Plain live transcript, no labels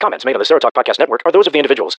Comments made on the Serotalk Podcast Network are those of the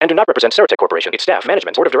individuals and do not represent Serotek Corporation, its staff,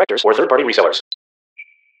 management, board of directors, or third-party resellers.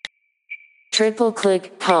 Triple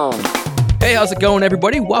Click Home. Hey, how's it going,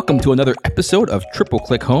 everybody? Welcome to another episode of Triple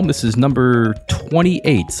Click Home. This is number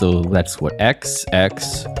 28, so that's what? X,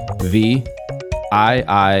 V,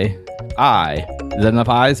 I. Is that enough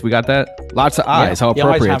I's? We got that? Lots of I's. Yeah, how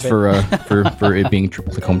appropriate for it being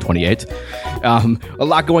Triple Click Home 28. A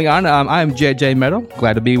lot going on. I'm JJ Meadow.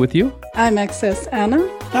 Glad to be with you. I'm XS Anna.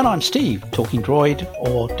 And I'm Steve, Talking Droid,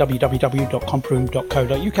 or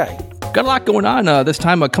www.comprom.co.uk. Got a lot going on. This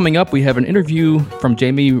time coming up, we have an interview from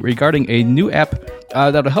Jamie regarding a new app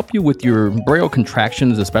that'll help you with your Braille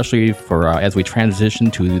contractions, especially for as we transition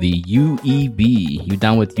to the UEB. You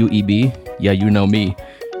down with UEB? Yeah, you know me.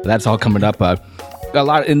 That's all coming up. A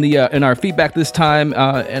lot in the in our feedback this time,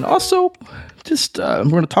 and also just we're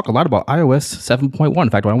going to talk a lot about iOS 7.1. In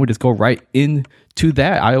fact, why don't we just go right into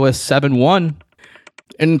that? iOS 7.1,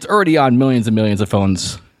 and it's already on millions and millions of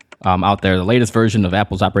phones out there. The latest version of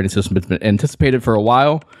Apple's operating system has been anticipated for a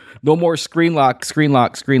while. No more screen lock.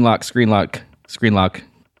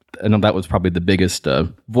 I know that was probably the biggest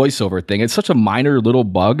voiceover thing. It's such a minor little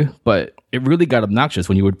bug, but it really got obnoxious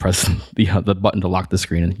when you would press the button to lock the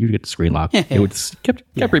screen and you'd get the screen lock. It would kept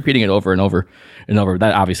repeating it over and over and over.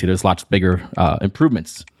 That obviously there's lots bigger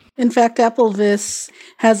improvements. In fact, AppleVis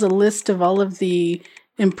has a list of all of the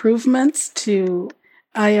improvements to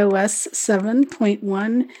iOS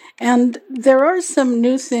 7.1, and there are some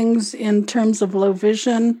new things in terms of low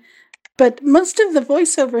vision. But most of the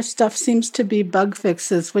voiceover stuff seems to be bug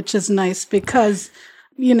fixes, which is nice because,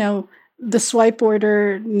 you know, the swipe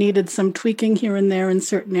order needed some tweaking here and there in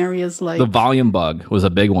certain areas. Like the volume bug was a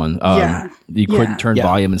big one. You couldn't turn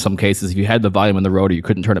volume in some cases. If you had the volume in the rotor, you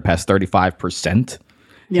couldn't turn it past 35%.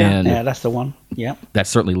 Yeah, that's the one. Yeah, that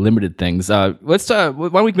certainly limited things. Let's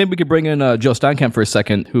maybe we could bring in Joe Steinkamp for a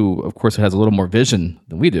second, who of course has a little more vision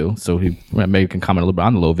than we do, so he maybe can comment a little bit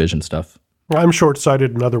on the low vision stuff. I'm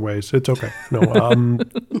short-sighted in other ways. It's okay. No,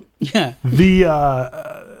 yeah.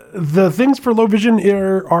 The things for low vision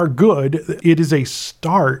are good. It is a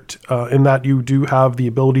start in that you do have the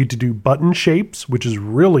ability to do button shapes, which is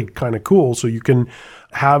really kind of cool. So you can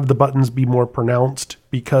have the buttons be more pronounced,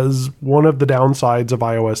 because one of the downsides of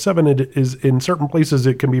iOS 7 is in certain places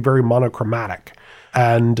it can be very monochromatic.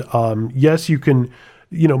 And yes, you can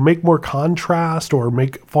make more contrast or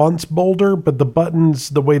make fonts bolder, but the buttons,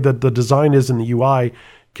 the way that the design is in the UI,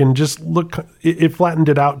 can just look, it flattened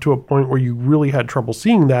it out to a point where you really had trouble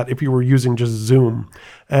seeing that if you were using just zoom.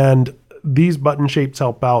 And these button shapes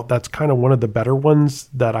help out. That's kind of one of the better ones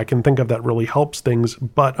that I can think of that really helps things.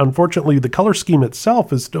 But unfortunately, the color scheme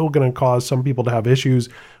itself is still going to cause some people to have issues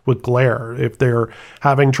with glare. If they're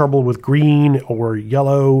having trouble with green or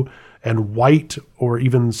yellow and white, or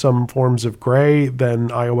even some forms of gray, then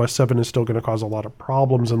iOS 7 is still going to cause a lot of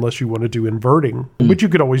problems unless you want to do inverting, which you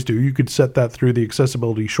could always do. You could set that through the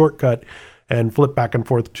accessibility shortcut and flip back and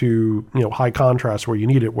forth to high contrast where you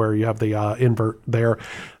need it, where you have the invert there.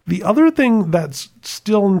 The other thing that's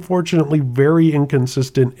still unfortunately very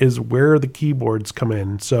inconsistent is where the keyboards come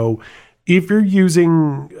in. So if you're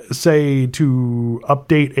using, say, to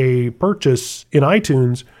update a purchase in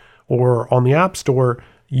iTunes or on the App Store,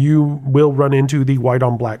 you will run into the white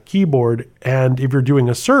on black keyboard. And if you're doing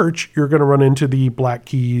a search, you're going to run into the black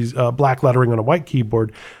keys, black lettering on a white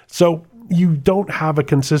keyboard. So you don't have a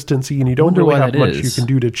consistency, and you don't really have much you can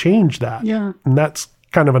do to change that. Yeah. And that's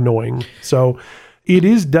kind of annoying. So it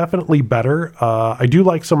is definitely better. I do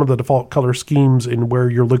like some of the default color schemes in where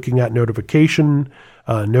you're looking at notification.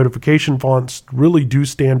 Notification fonts really do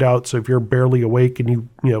stand out. So if you're barely awake and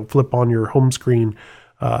you flip on your home screen,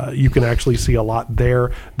 you can actually see a lot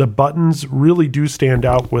there. The buttons really do stand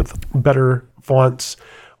out with better fonts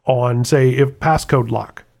on, say, if passcode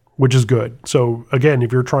lock, which is good. So again,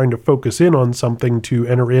 if you're trying to focus in on something to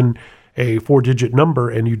enter in a 4-digit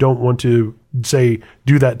number and you don't want to, say,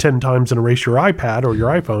 do that 10 times and erase your iPad or your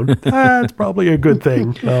iPhone, that's probably a good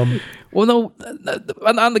thing. Well, no,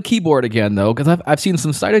 on the keyboard again, though, because I've seen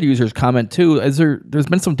some sighted users comment too. There's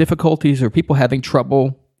been some difficulties or people having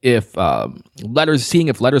trouble if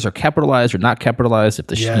letters are capitalized or not capitalized, if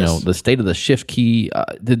the state of the shift key,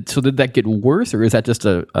 did that get worse, or is that just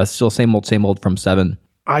a still same old from 7?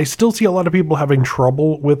 I still see a lot of people having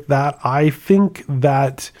trouble with that. I think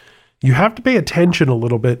that you have to pay attention a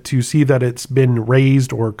little bit to see that it's been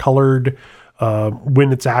raised or colored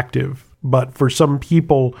when it's active. But for some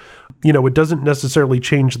people, it doesn't necessarily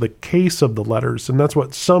change the case of the letters. And that's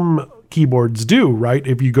what some keyboards do, right?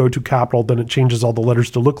 If you go to capital, then it changes all the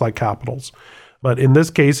letters to look like capitals. But in this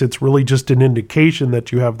case, it's really just an indication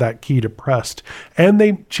that you have that key depressed. And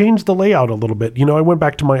they changed the layout a little bit. You know, I went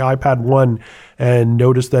back to my iPad 1 and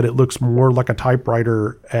noticed that it looks more like a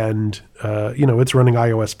typewriter and, it's running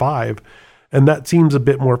iOS 5. And that seems a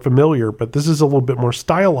bit more familiar, but this is a little bit more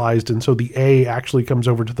stylized. And so the A actually comes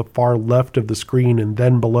over to the far left of the screen, and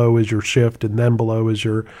then below is your shift, and then below is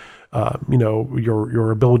your,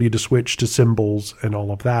 your ability to switch to symbols and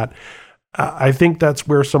all of that. I think that's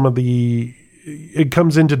where it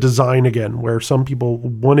comes into design again, where some people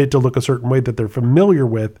want it to look a certain way that they're familiar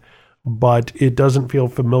with, but it doesn't feel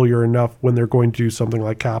familiar enough when they're going to do something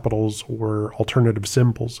like capitals or alternative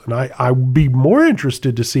symbols. And I would be more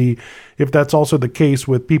interested to see if that's also the case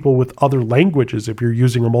with people with other languages, if you're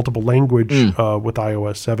using a multiple language with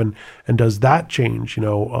iOS 7, and does that change?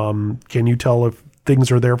 Can you tell if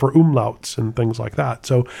things are there for umlauts and things like that?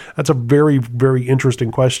 So that's a very, very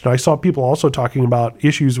interesting question. I saw people also talking about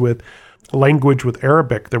issues with language with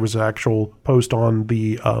Arabic. There was an actual post on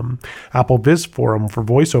the Apple Viz forum for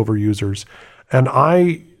voiceover users. And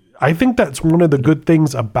I think that's one of the good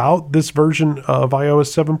things about this version of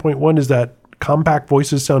iOS 7.1 is that compact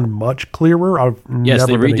voices sound much clearer. Yes,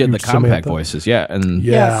 they redid the compact voices. Yeah. And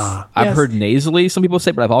I've heard nasally, some people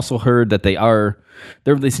say, but I've also heard that they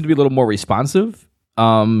seem to be a little more responsive.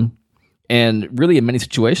 And really in many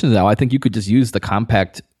situations now, I think you could just use the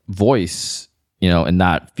compact voice, and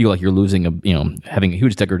not feel like you're losing having a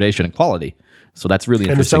huge degradation in quality. So that's really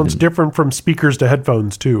interesting. And it sounds different from speakers to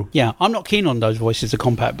headphones too. Yeah, I'm not keen on those voices of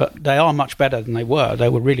compact, but they are much better than they were. They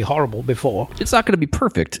were really horrible before. It's not going to be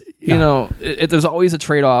perfect. There's always a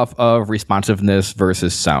trade-off of responsiveness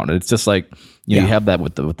versus sound. It's just like, you have that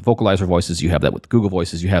with the vocalizer voices, you have that with Google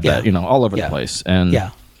voices, you have that, all over the place.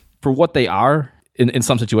 And for what they are, in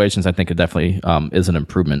some situations, I think it definitely is an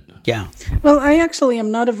improvement. Yeah. Well, I actually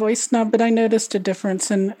am not a voice snob, but I noticed a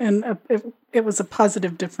difference, and it was a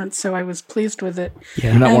positive difference, so I was pleased with it.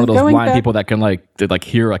 Yeah. You're not one of those blind people that can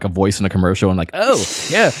hear like a voice in a commercial and oh,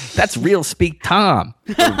 yeah, that's real Speak Tom.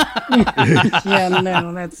 Yeah,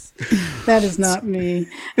 no, that is not me.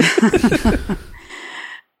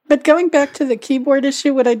 But going back to the keyboard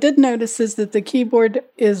issue, what I did notice is that the keyboard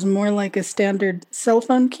is more like a standard cell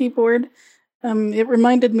phone keyboard. It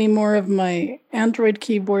reminded me more of my Android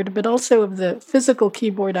keyboard, but also of the physical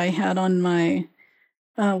keyboard I had on my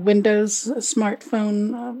Windows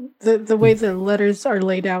smartphone. The way the letters are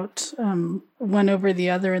laid out, one over the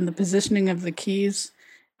other, and the positioning of the keys.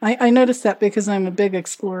 I noticed that because I'm a big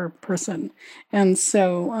Explorer person. And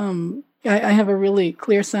so I have a really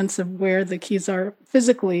clear sense of where the keys are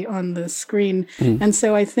physically on the screen. And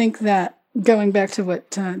so I think that, going back to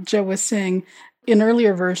what Joe was saying, in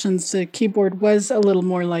earlier versions, the keyboard was a little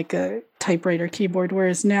more like a typewriter keyboard,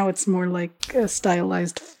 whereas now it's more like a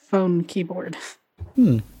stylized phone keyboard.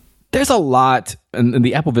 There's a lot, and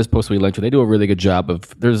the Apple Viz post we linked to, they do a really good job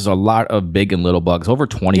of, there's a lot of big and little bugs, over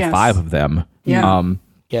 25 of them. Yeah.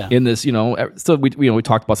 In this, so we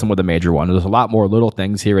talked about some of the major ones. There's a lot more little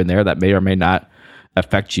things here and there that may or may not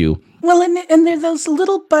affect you. Well, and there are those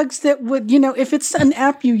little bugs that would, if it's an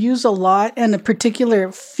app you use a lot and a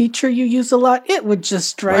particular feature you use a lot, it would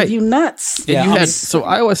just drive you nuts. Yeah. So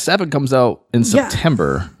iOS 7 comes out in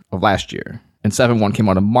September of last year, and 7.1 came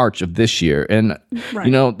out in March of this year. And,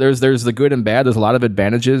 there's the good and bad. There's a lot of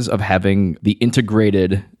advantages of having the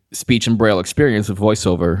integrated speech and braille experience with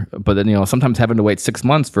VoiceOver, but then, sometimes having to wait 6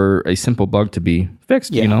 months for a simple bug to be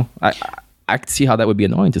fixed, I could see how that would be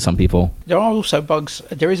annoying to some people. There are also bugs.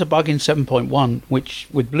 There is a bug in 7.1, which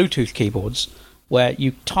with Bluetooth keyboards, where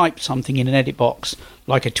you type something in an edit box,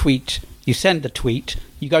 like a tweet, you send the tweet,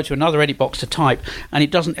 you go to another edit box to type, and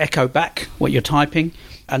it doesn't echo back what you're typing.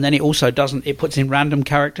 And then it also doesn't, it puts in random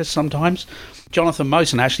characters sometimes. Jonathan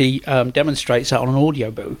Mosen actually demonstrates that on an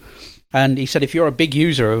Audioboo. And he said if you're a big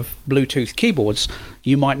user of Bluetooth keyboards,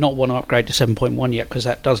 you might not want to upgrade to 7.1 yet, because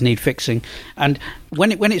that does need fixing. And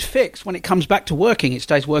when it's fixed, when it comes back to working, it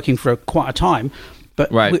stays working for quite a time.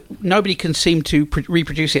 But nobody can seem to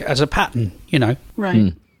reproduce it as a pattern,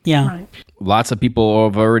 Right. Yeah. Right. Lots of people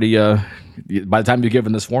have already, by the time you're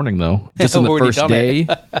given this warning, though, just in the first day,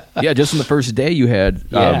 just in the first day you had,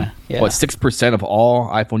 6% of all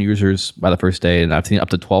iPhone users by the first day, and I've seen up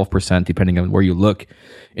to 12%, depending on where you look,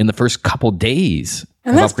 in the first couple days.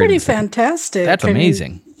 And that's pretty fantastic. That's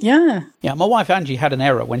amazing. Yeah. Yeah, my wife Angie had an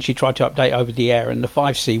error when she tried to update over the air, and the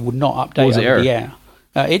 5C would not update over the air.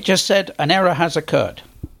 It just said, an error has occurred.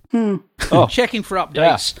 Checking for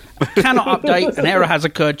updates. Cannot update. An error has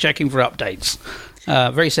occurred. Checking for updates.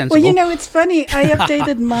 Very sensible. Well, it's funny. I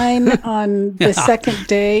updated mine on the second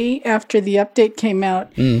day after the update came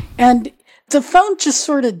out. And the phone just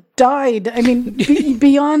sort of died. I mean,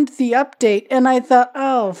 beyond the update. And I thought,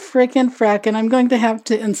 oh, frickin' frackin', I'm going to have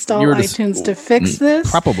to install iTunes to fix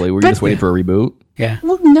this. Probably. Were you just waiting for a reboot? Yeah.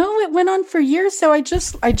 Well, no, it went on for years. So I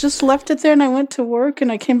just left it there and I went to work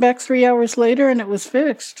and I came back 3 hours later and it was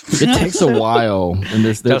fixed. It takes a while, and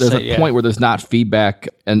there's a point where there's not feedback,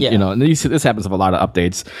 and and you see this happens with a lot of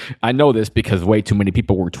updates. I know this because way too many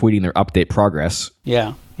people were tweeting their update progress.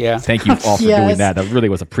 Yeah, yeah. Thank you all for doing that. That really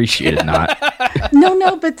was appreciated. Not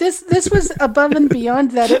no, but this was above and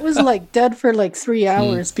beyond that. It was like dead for like 3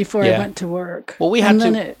 hours before I went to work. Well, we had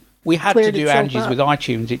to do itself Angie's up. with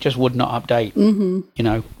iTunes. It just would not update.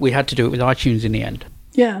 Mm-hmm. We had to do it with iTunes in the end.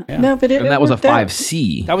 Yeah. No, but and that was a worked out.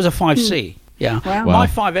 5C. That was a 5C. Yeah. Wow. My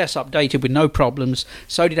 5S updated with no problems.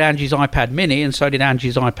 So did Angie's iPad Mini, and so did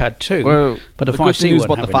Angie's iPad 2. Well, but the good 5C news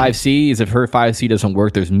wasn't about the having 5C is if her 5C doesn't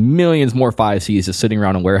work, there's millions more 5Cs just sitting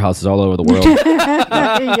around in warehouses all over the world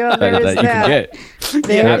Yeah, there is that you can get.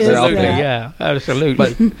 There is they're out that. there. Yeah, absolutely.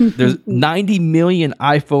 But there's 90 million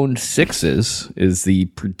iPhone 6s is the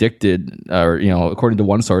predicted, or according to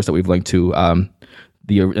one source that we've linked to,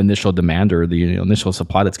 the initial demand or the initial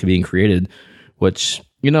supply that's being created, which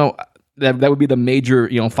that would be the major.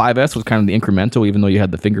 5S was kind of the incremental, even though you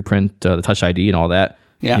had the fingerprint, the Touch ID, and all that.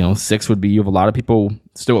 Yeah. 6 would be, you have a lot of people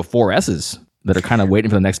still with 4Ss that are kind of waiting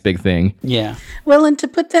for the next big thing. Yeah. Well, and to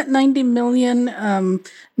put that 90 million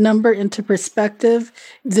number into perspective,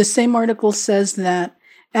 the same article says that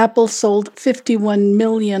Apple sold 51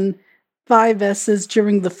 million 5Ss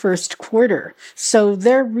during the first quarter. So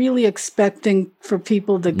they're really expecting for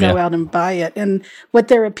people to go out and buy it. And what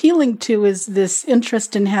they're appealing to is this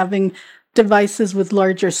interest in having devices with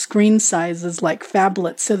larger screen sizes like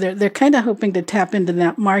phablets. So they're kind of hoping to tap into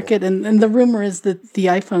that market. And the rumor is that the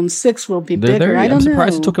iPhone 6 will be bigger. I don't I'm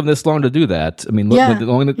surprised know. it took them this long to do that. I mean,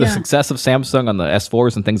 look, the success of Samsung on the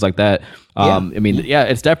S4s and things like that.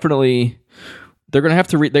 It's definitely... They're gonna have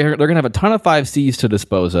to. They're gonna have a ton of 5Cs to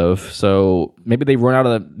dispose of. So maybe they run out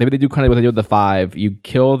of maybe they do kind of what they do with the 5. You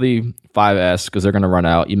kill the 5S because they're gonna run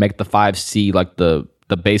out. You make the 5C like the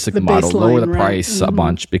basic model, lower the price a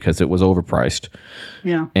bunch because it was overpriced.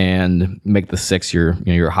 Yeah, and make the 6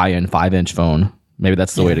 your high end 5-inch phone. Maybe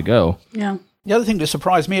that's the way to go. Yeah. The other thing that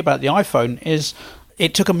surprised me about the iPhone is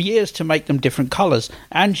it took them years to make them different colors.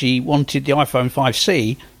 Angie wanted the iPhone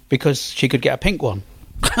 5C because she could get a pink one.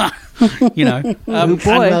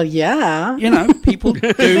 Well, yeah. People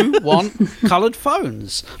do want coloured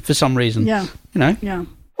phones for some reason. Yeah. Yeah.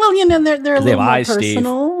 Well, they're a They have little more eyes, Steve.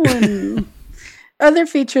 personal. And other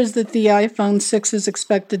features that the iPhone 6 is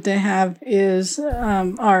expected to have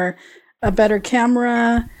are a better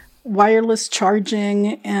camera, wireless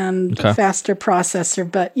charging, and a faster processor.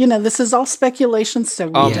 But, this is all speculation, so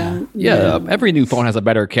we don't know. Every new phone has a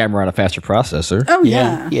better camera and a faster processor. Oh,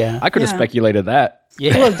 yeah. Yeah. I could have speculated that.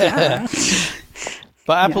 Yeah. Well, yeah.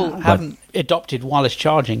 But Apple haven't adopted wireless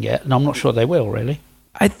charging yet, and I'm not sure they will, really.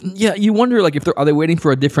 You wonder like if are they waiting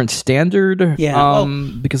for a different standard? Yeah,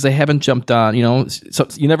 because they haven't jumped on. So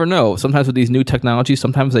you never know. Sometimes with these new technologies,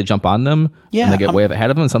 sometimes they jump on them and they get way ahead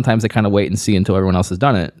of them. And sometimes they kind of wait and see until everyone else has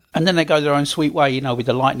done it. And then they go their own sweet way, with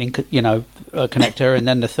the Lightning, connector, and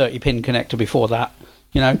then the 30-pin connector before that.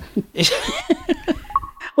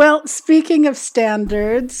 Well, speaking of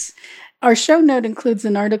standards, our show note includes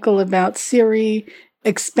an article about Siri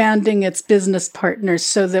expanding its business partners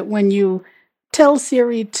so that when you tell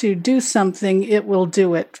Siri to do something, it will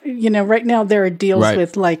do it. Right now there are deals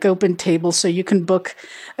with like Open Table, so you can book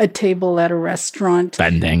a table at a restaurant.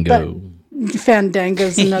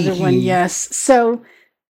 Fandango's another one, yes. So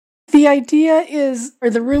the idea is, or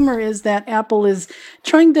the rumor is that Apple is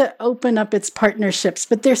trying to open up its partnerships,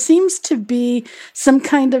 but there seems to be some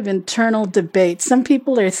kind of internal debate. Some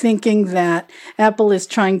people are thinking that Apple is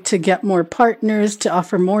trying to get more partners to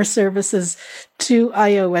offer more services to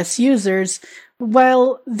iOS users,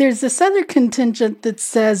 while there's this other contingent that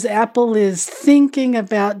says Apple is thinking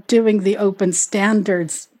about doing the open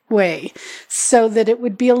standards way so that it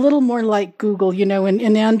would be a little more like Google.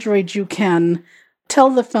 In Android, you can tell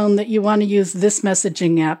the phone that you want to use this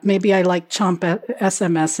messaging app. Maybe I like Chomp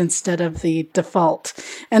SMS instead of the default.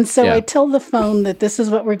 And so I tell the phone that this is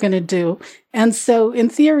what we're going to do. And so in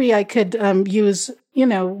theory, I could use,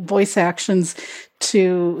 voice actions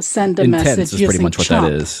to send a Intents message is using pretty much what Chomp.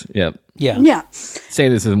 that is. Yep. Yeah. Say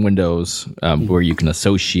this is in Windows, where you can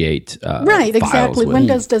associate right, files exactly. with.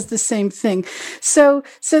 Windows does the same thing. So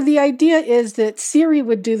the idea is that Siri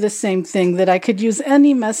would do the same thing, that I could use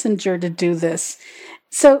any messenger to do this.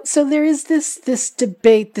 So there is this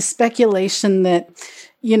debate, the speculation that,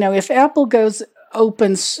 if Apple goes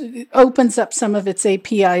opens up some of its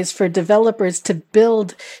APIs for developers to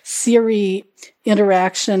build Siri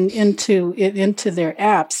interaction into their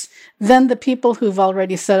apps, then the people who've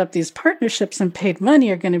already set up these partnerships and paid money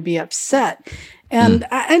are going to be upset. And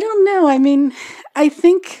I don't know. I mean, I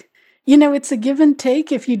think, it's a give and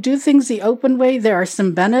take. If you do things the open way, there are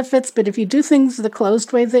some benefits. But if you do things the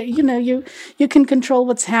closed way, that you can control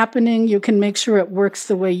what's happening. You can make sure it works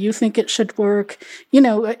the way you think it should work.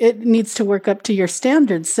 It needs to work up to your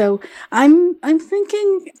standards. So I'm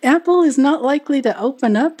thinking Apple is not likely to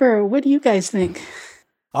open up. Or what do you guys think?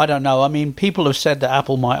 I don't know. I mean, people have said that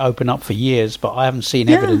Apple might open up for years, but I haven't seen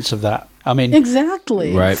evidence of that. I mean,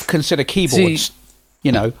 exactly. Right. Consider keyboards.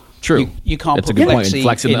 True. You can't That's put a good point.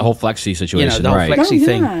 Flexi The whole Flexi situation, the whole right? Flexi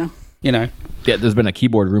thing. Yeah. Yeah, there's been a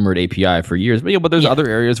keyboard rumored API for years, but there's other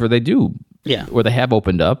areas where they do. Yeah. Where they have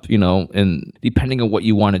opened up, and depending on what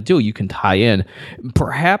you want to do, you can tie in.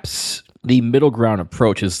 Perhaps the middle ground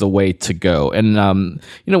approach is the way to go. And,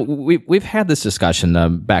 we've had this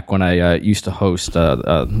discussion back when I used to host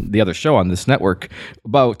the other show on this network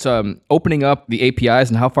about opening up the APIs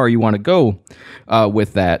and how far you want to go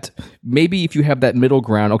with that. Maybe if you have that middle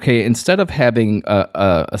ground, okay, instead of having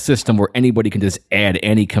a system where anybody can just add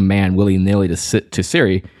any command willy-nilly to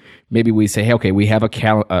Siri, maybe we say, hey, okay, we have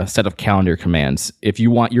a set of calendar commands. If you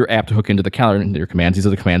want your app to hook into the calendar commands, these are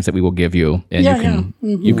the commands that we will give you, and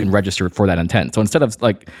you can register for that intent. So instead of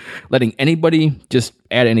letting anybody just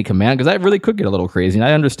add any command, because that really could get a little crazy, and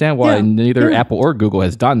I understand why neither Apple or Google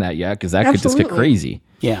has done that yet, because that could just get crazy.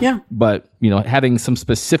 Yeah. But having some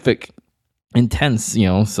specific intents,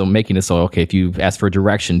 so making it so, okay, if you ask for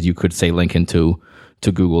directions, you could say link into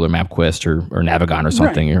to Google or MapQuest or Navigon or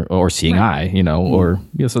something, or Seeing Eye,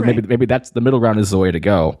 so maybe that's the middle ground is the way to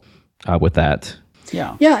go with that.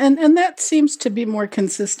 Yeah. Yeah, and that seems to be more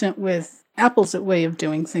consistent with Apple's way of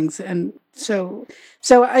doing things. And so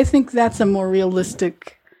I think that's a more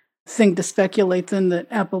realistic thing to speculate than that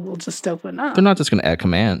Apple will just open up. They're not just going to add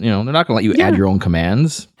command, they're not going to let you add your own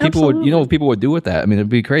commands. People would, what people would do with that. I mean, it'd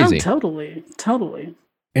be crazy. Oh, totally.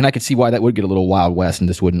 And I could see why that would get a little Wild West and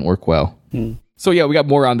this wouldn't work well. So yeah, we got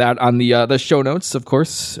more on that on the show notes, of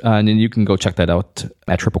course, and then you can go check that out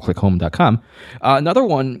at tripleclickhome.com. Another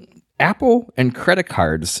one, Apple and credit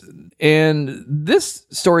cards. And this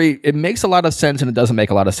story, it makes a lot of sense and it doesn't make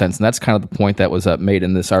a lot of sense. And that's kind of the point that was made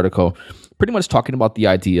in this article, pretty much talking about the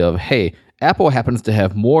idea of, hey, Apple happens to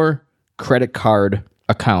have more credit card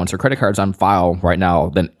accounts or credit cards on file right now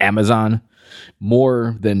than Amazon,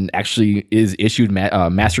 more than actually is issued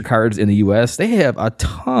MasterCards in the US. They have a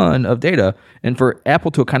ton of data. And for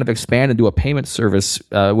Apple to kind of expand and do a payment service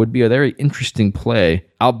would be a very interesting play,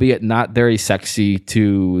 albeit not very sexy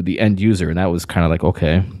to the end user. And that was kind of like,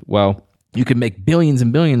 okay, well, you could make billions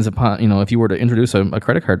and billions upon, if you were to introduce a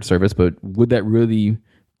credit card service, but would that really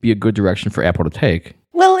be a good direction for Apple to take?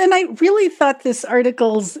 Well, and I really thought this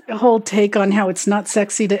article's whole take on how it's not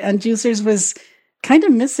sexy to end users was kind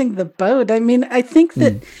of missing the boat. I mean, I think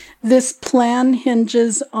that this plan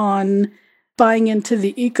hinges on buying into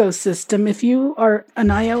the ecosystem. If you are an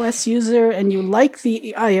iOS user and you like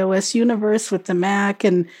the iOS universe with the Mac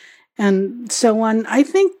and so on, I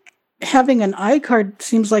think having an iCard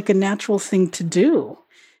seems like a natural thing to do.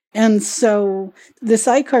 And so this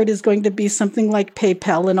iCard is going to be something like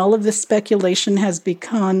PayPal, and all of this speculation has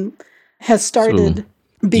started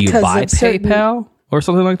because do you buy of certain PayPal or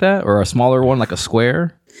something like that, or a smaller one like a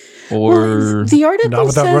Square, or the article not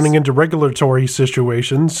without says, running into regulatory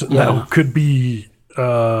situations that could be.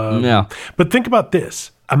 But think about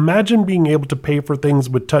this: imagine being able to pay for things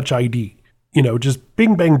with Touch ID. Just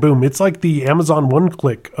bing, bang, boom. It's like the Amazon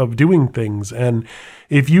one-click of doing things. And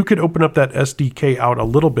if you could open up that SDK out a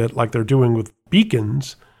little bit like they're doing with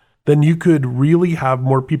beacons, then you could really have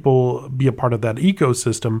more people be a part of that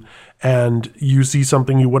ecosystem. And you see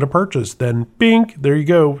something you want to purchase, then bing, there you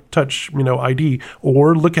go, Touch, ID.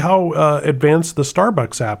 Or look at how advanced the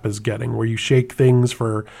Starbucks app is getting, where you shake things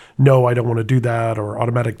for, no, I don't want to do that, or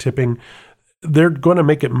automatic tipping. They're going to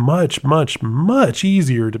make it much, much, much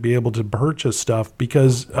easier to be able to purchase stuff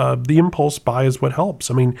because the impulse buy is what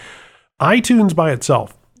helps. I mean, iTunes by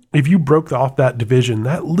itself, if you broke off that division,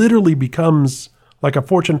 that literally becomes like a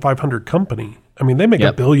Fortune 500 company. I mean, they make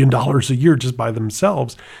 $1 billion a year just by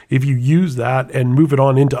themselves. If you use that and move it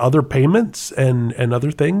on into other payments and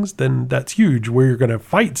other things, then that's huge. Where you're going to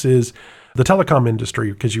fight is the telecom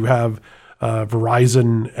industry, because you have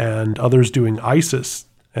Verizon and others doing ISIS.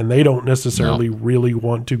 And they don't necessarily really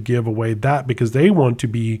want to give away that because they want to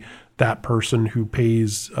be that person who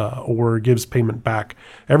pays or gives payment back.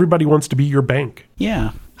 Everybody wants to be your bank.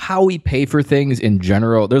 Yeah. how we pay for things in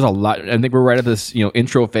general, there's a lot. I think we're right at this,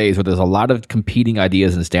 intro phase where there's a lot of competing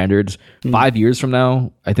ideas and standards. 5 years from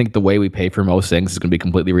now, I think the way we pay for most things is going to be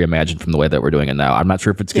completely reimagined from the way that we're doing it now. I'm not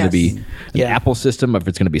sure if it's going to be an Apple system, if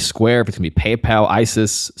it's going to be Square, if it's going to be PayPal,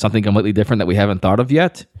 ISIS, something completely different that we haven't thought of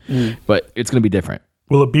yet. But it's going to be different.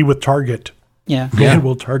 Will it be with Target? Yeah. And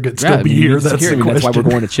will Target still be here? That's the question. That's why we're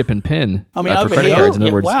going to chip and pin. I mean, for over credit here, cards. In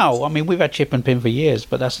other words, wow. I mean, we've had chip and pin for years,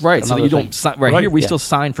 but that's right. So you don't sign, right here. We still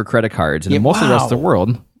sign for credit cards, and in most of the rest of the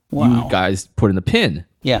world, you guys put in the pin.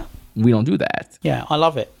 Yeah. We don't do that. Yeah, I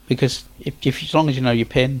love it because if as long as you know your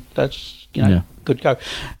pin, that's good go.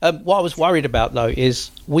 What I was worried about though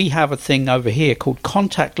is we have a thing over here called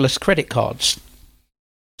contactless credit cards.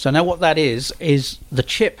 So now what that is the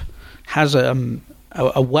chip has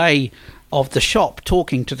a way of the shop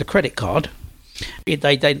talking to the credit card.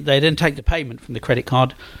 They then take the payment from the credit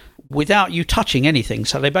card without you touching anything.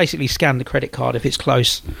 So they basically scan the credit card if it's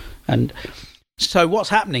close. And so what's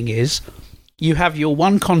happening is you have your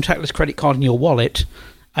one contactless credit card in your wallet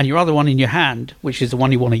and your other one in your hand, which is the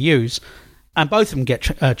one you want to use, and both of them get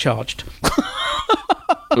charged.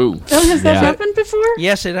 Ooh. Oh, has that happened before?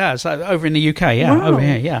 Yes, it has. Over in the UK, over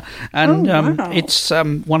here, and it's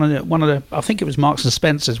one of the. I think it was Marks and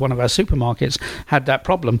Spencer's, one of our supermarkets, had that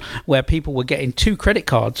problem where people were getting two credit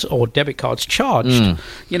cards or debit cards charged,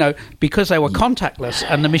 because they were contactless,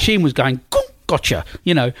 and the machine was going. Gotcha,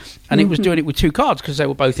 and it was doing it with two cards because they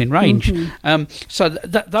were both in range. So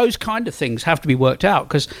those kind of things have to be worked out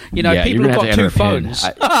because people have got two phones.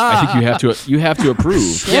 I think you have to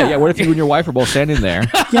approve. Yeah. What if you and your wife are both standing there?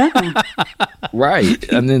 Yeah, right.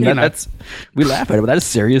 And then that's we laugh at it, but that is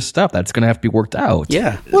serious stuff. That's going to have to be worked out.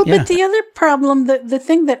 Yeah. Well, but the other problem, the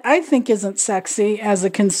thing that I think isn't sexy as a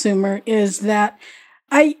consumer is that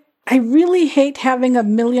I really hate having a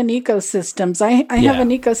million ecosystems. I have an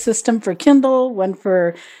ecosystem for Kindle, one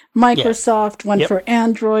for Microsoft, one for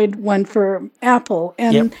Android, one for Apple.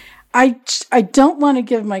 And I don't want to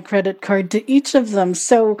give my credit card to each of them.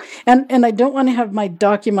 So, and I don't want to have my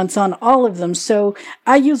documents on all of them. So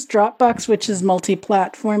I use Dropbox, which is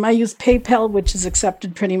multi-platform. I use PayPal, which is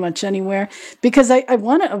accepted pretty much anywhere because I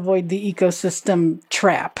want to avoid the ecosystem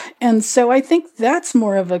trap. And so I think that's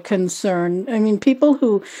more of a concern. I mean, people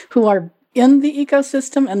who are in the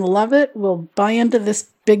ecosystem and love it will buy into this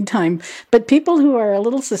big time. But people who are a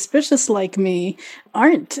little suspicious like me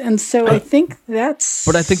aren't. And so I think that's...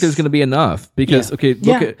 But I think there's going to be enough because, look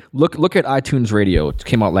at iTunes Radio. It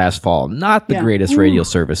came out last fall. Not the greatest radio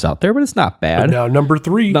service out there, but it's not bad. But now number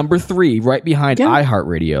three, right behind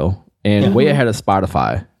iHeartRadio and way ahead of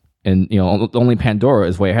Spotify. And, only Pandora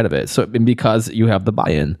is way ahead of it. So because you have the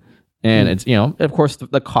buy-in. And it's, of course,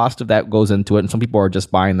 the cost of that goes into it. And some people are just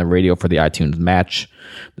buying the radio for the iTunes match.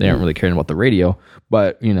 They aren't really caring about the radio.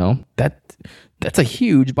 But, that's a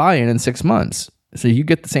huge buy-in in 6 months. So you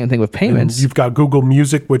get the same thing with payments. And you've got Google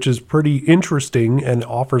Music, which is pretty interesting and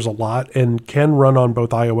offers a lot and can run on both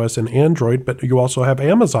iOS and Android. But you also have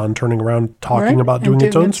Amazon turning around talking about doing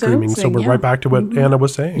its own streaming. So we're right back to what Anna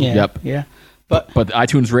was saying. Yep. Yeah. But the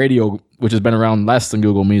iTunes Radio, which has been around less than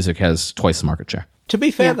Google Music, has twice the market share. To be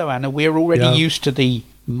fair, though, Anna, we're already used to the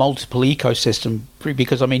multiple ecosystem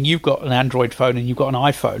because, you've got an Android phone and you've got an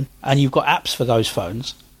iPhone and you've got apps for those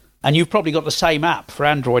phones and you've probably got the same app for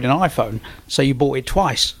Android and iPhone, so you bought it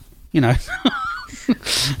twice,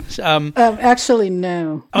 Actually,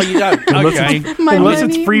 no. Oh, you don't? Okay. Unless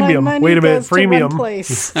it's freemium. Wait a minute, freemium.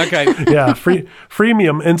 Okay. Yeah,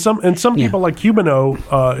 freemium. And some people like Humano,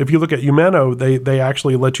 if you look at Humano, they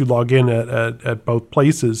actually let you log in at both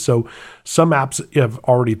places. So some apps have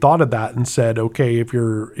already thought of that and said, okay, if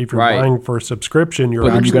you're buying for a subscription, you're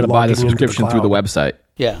actually you got to buy the logging into subscription through the website.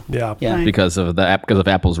 Yeah. Right. Because of the app, because of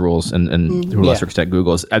Apple's rules, and to a lesser extent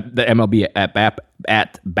Google's. The MLB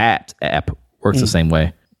BAT app works the same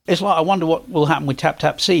way. It's like I wonder what will happen with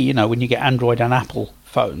TapTapSee. When you get Android and Apple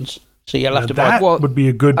phones, so you'll have to buy. That would be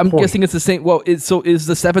a good. I'm point. guessing it's the same. Well, is the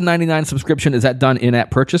 $7.99 subscription, is that done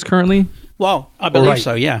in-app purchase currently? Well, I believe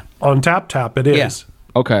so. Yeah. On TapTap, it is.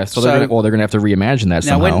 Okay, so they're gonna have to reimagine that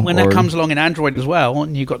now, somehow. when that comes along in Android as well,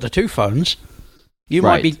 and you've got the two phones. You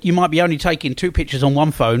might be only taking 2 pictures on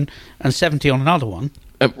one phone and 70 on another one.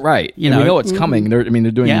 Right. We know it's coming. They're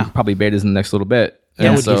doing probably betas in the next little bit.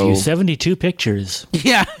 That would give you 72 pictures.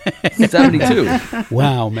 Yeah. 72.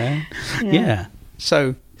 Wow, man. Yeah.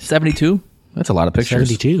 So 72? That's a lot of pictures.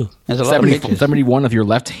 72. There's a lot of pictures. 71 of your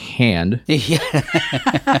left hand. Yeah.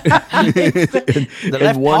 The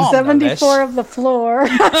left palm, 74 of the floor.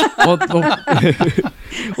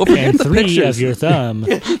 Well, and 3 of your thumb.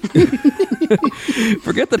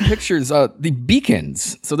 Forget the pictures. The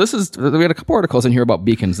beacons. So we had a couple articles in here about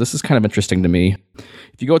beacons. This is kind of interesting to me.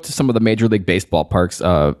 If you go to some of the Major League Baseball parks,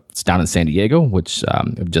 it's down in San Diego, which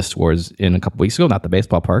just was in a couple weeks ago. Not the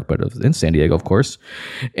baseball park, but it was in San Diego, of course.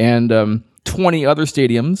 And 20 other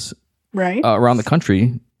stadiums around the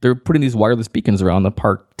country, they're putting these wireless beacons around the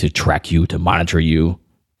park to track you, to monitor you,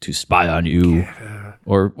 to spy on you,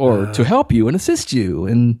 or to help you and assist you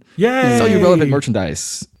and sell you relevant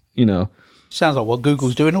merchandise. Sounds like what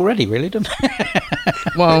Google's doing already, really, doesn't it?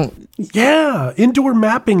 Well, yeah, indoor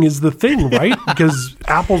mapping is the thing, right? Because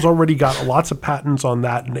Apple's already got lots of patents on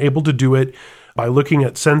that and able to do it by looking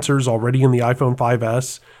at sensors already in the iPhone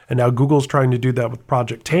 5S. And now Google's trying to do that with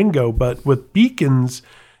Project Tango. But with beacons,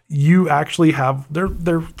 you actually have,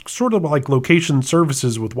 they're sort of like location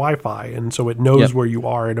services with Wi-Fi. And so it knows where you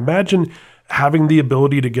are. And imagine having the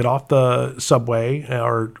ability to get off the subway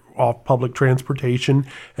or off public transportation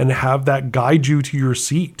and have that guide you to your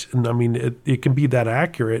seat. And I mean, it can be that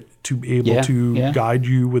accurate to be able to guide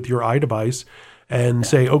you with your iDevice and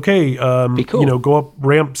say, okay, cool. Go up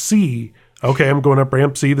ramp C. Okay, I'm going up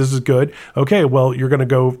ramp C. This is good. Okay, well, you're going to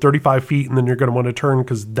go 35 feet and then you're going to want to turn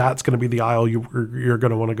because that's going to be the aisle you're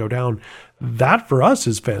going to want to go down. That for us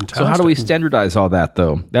is fantastic. So how do we standardize all that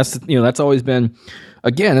though? That's always been,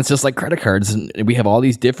 again, it's just like credit cards, and we have all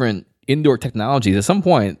these different indoor technologies. At some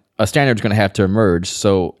point, a standard is going to have to emerge.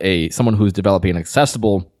 So someone who's developing an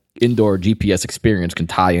accessible indoor GPS experience can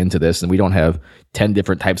tie into this, and we don't have 10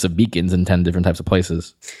 different types of beacons in 10 different types of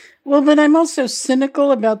places. Well, but I'm also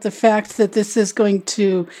cynical about the fact that this is going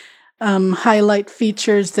to highlight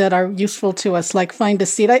features that are useful to us, like Find a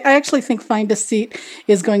Seat. I actually think Find a Seat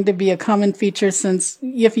is going to be a common feature, since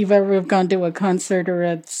if you've ever gone to a concert or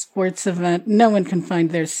a sports event, no one can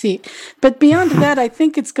find their seat. But beyond that, I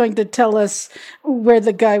think it's going to tell us where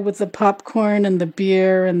the guy with the popcorn and the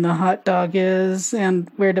beer and the hot dog is, and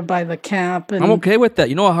where to buy the cap. And I'm okay with that.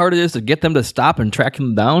 You know how hard it is to get them to stop and track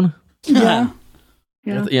them down? Yeah.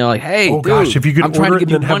 Like, hey, dude, gosh, if you could order it and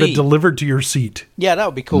then have it delivered to your seat. Yeah, that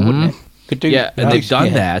would be cool, wouldn't it? Could do. Yeah, and they've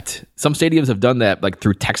done that. Some stadiums have done that, like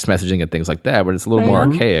through text messaging and things like that, but it's a little more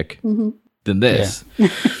archaic than this. The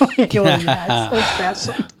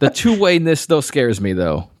two-wayness, though, scares me,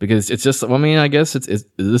 though, because it's just, I guess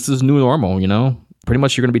this is new normal, Pretty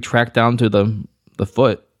much you're going to be tracked down to the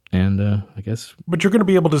foot. And I guess, but you're going to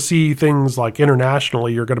be able to see things like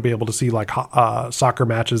internationally. You're going to be able to see like soccer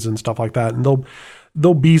matches and stuff like that, and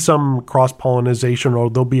there'll be some cross pollination, or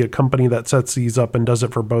there'll be a company that sets these up and does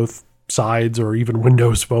it for both sides, or even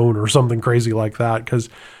Windows Phone or something crazy like that. Because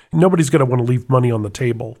nobody's going to want to leave money on the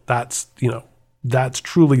table. That's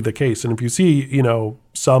truly the case. And if you see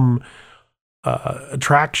some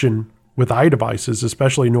attraction with iDevices,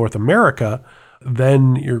 especially North America,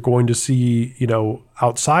 then you're going to see,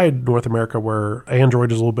 outside North America where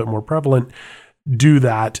Android is a little bit more prevalent, do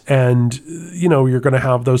that. And, you're going to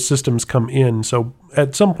have those systems come in. So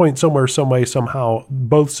at some point, somewhere, some way, somehow,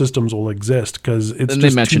 both systems will exist, because it's and just they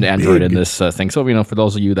mentioned Android in this thing. So, for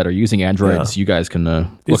those of you that are using Androids, you guys can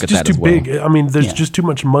look at that as well. It's just too big. There's just too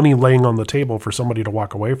much money laying on the table for somebody to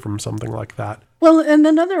walk away from something like that. Well, and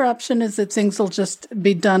another option is that things will just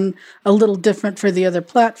be done a little different for the other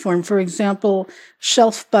platform. For example,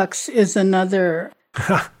 ShelfBucks is another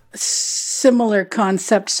similar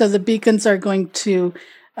concept. So the beacons are going to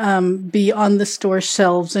be on the store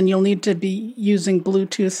shelves, and you'll need to be using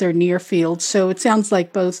Bluetooth or near field. So it sounds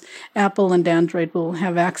like both Apple and Android will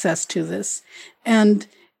have access to this. And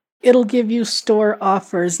it'll give you store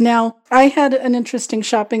offers. Now, I had an interesting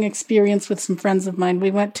shopping experience with some friends of mine.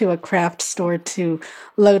 We went to a craft store to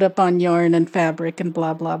load up on yarn and fabric and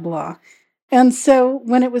blah, blah, blah. And so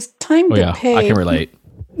when it was time to pay... I can relate.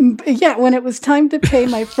 Yeah, when it was time to pay,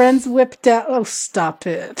 my friends whipped out... Oh, stop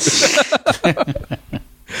it.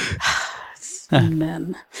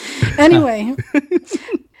 Men. Anyway...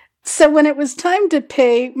 So when it was time to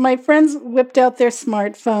pay, my friends whipped out their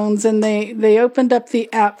smartphones, and they opened up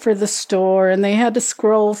the app for the store, and they had to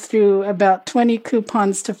scroll through about 20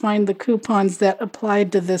 coupons to find the coupons that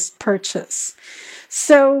applied to this purchase.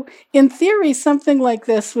 So in theory, something like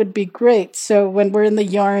this would be great. So when we're in the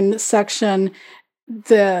yarn section,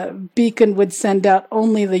 the beacon would send out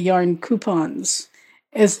only the yarn coupons,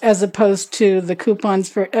 as opposed to the coupons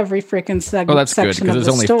for every freaking section. Oh, that's good, because there's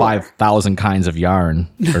only 5,000 kinds of yarn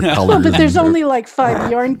or colors. Well, but there's only like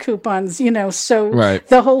 5 yarn coupons, so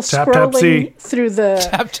the whole scrolling through the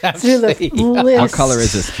list. What color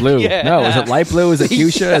is this? Blue? Yeah. No, is it light blue? Is it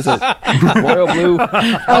fuchsia? Is it royal blue?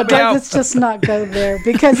 Let's just not go there,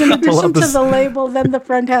 because in addition to the label, then the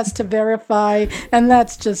friend has to verify, and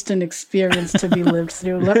that's just an experience to be lived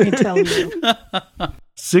through, let me tell you.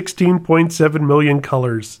 16.7 million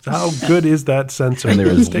colors. How good is that sensor? And there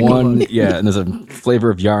is one, and there's a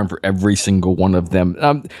flavor of yarn for every single one of them.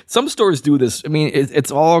 Some stores do this. I mean,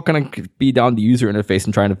 it's all going to be down to user interface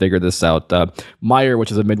and trying to figure this out. Meijer,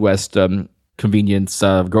 which is a Midwest convenience,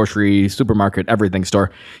 grocery, supermarket, everything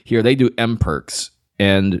store here, they do M-Perks.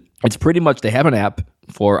 And it's pretty much, they have an app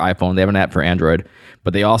for iPhone, they have an app for Android,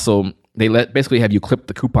 but they basically have you clip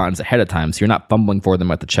the coupons ahead of time, so you're not fumbling for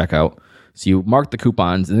them at the checkout. So you mark the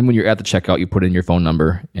coupons, and then when you're at the checkout, you put in your phone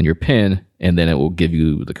number and your PIN, and then it will give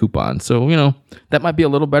you the coupon. So, that might be a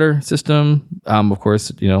little better system. Of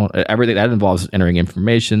course, everything that involves entering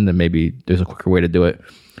information, then maybe there's a quicker way to do it.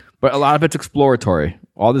 But a lot of it's exploratory.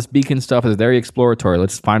 All this beacon stuff is very exploratory.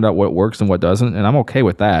 Let's find out what works and what doesn't, and I'm okay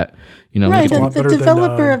with that. Right, the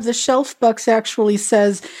developer of the Shelf Bucks actually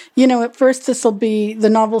says, at first the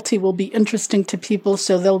novelty will be interesting to people,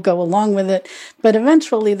 so they'll go along with it, but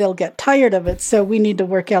eventually they'll get tired of it, so we need to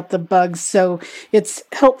work out the bugs so it's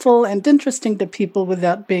helpful and interesting to people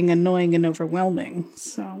without being annoying and overwhelming.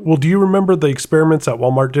 Well, do you remember the experiments that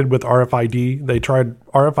Walmart did with RFID? They tried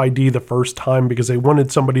RFID the first time because they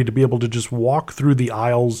wanted somebody to be able to just walk through the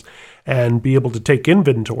aisles and be able to take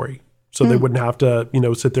inventory. So they wouldn't have to,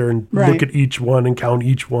 sit there and look at each one and count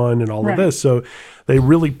each one and all of this. So they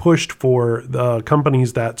really pushed for the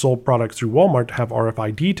companies that sold products through Walmart to have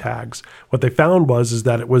RFID tags. What they found was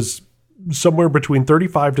that it was somewhere between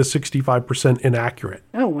 35 to 65% inaccurate.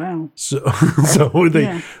 Oh, wow. So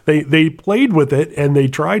they played with it and they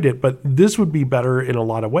tried it, but this would be better in a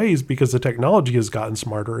lot of ways because the technology has gotten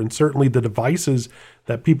smarter and certainly the devices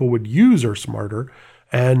that people would use are smarter.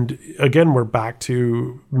 And again, we're back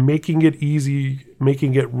to making it easy,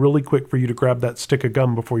 making it really quick for you to grab that stick of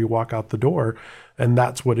gum before you walk out the door. And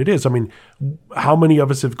that's what it is. I mean, how many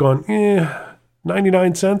of us have gone,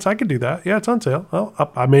 99 cents, I could do that. Yeah, it's on sale.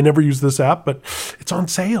 Well, I may never use this app, but it's on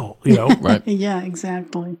sale, Right. Yeah,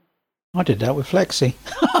 exactly. I did that with Flexi.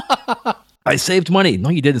 I saved money. No,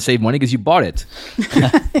 you didn't save money because you bought it.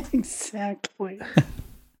 Exactly.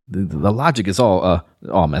 The logic is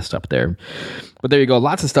all messed up there, but there you go.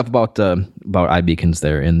 Lots of stuff about iBeacons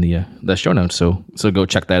there in the show notes. So go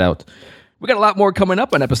check that out. We got a lot more coming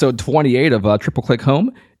up on episode 28 of Triple Click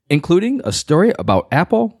Home, including a story about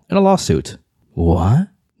Apple and a lawsuit. What?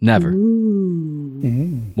 Never.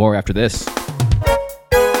 More after this.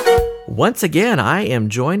 Once again, I am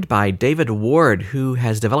joined by David Ward, who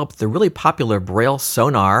has developed the really popular Braille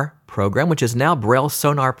Sonar program, which is now Braille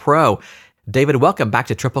Sonar Pro. David, welcome back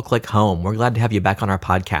to Triple Click Home. We're glad to have you back on our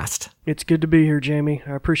podcast. It's good to be here, Jamie.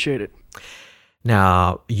 I appreciate it.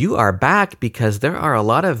 Now, you are back because there are a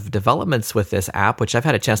lot of developments with this app, which I've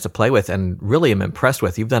had a chance to play with and really am impressed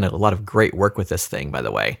with. You've done a lot of great work with this thing, by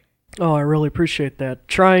the way. Oh, I really appreciate that.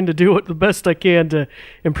 Trying to do it the best I can to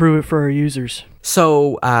improve it for our users.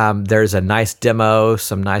 So there's a nice demo,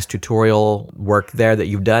 some nice tutorial work there that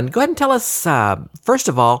you've done. Go ahead and tell us, first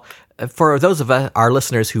of all, for those of our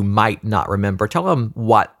listeners who might not remember, tell them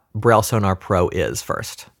what Braille Sonar Pro is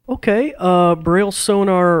first. Okay, Braille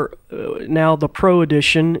Sonar, now the Pro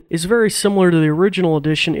Edition, is very similar to the original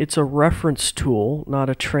edition. It's a reference tool, not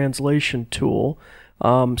a translation tool.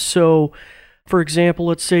 So, for example,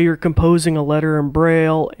 let's say you're composing a letter in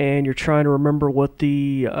Braille and you're trying to remember what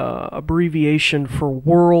the abbreviation for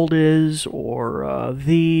world is, or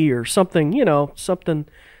the, or something, something.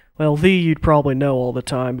 Well, the you'd probably know all the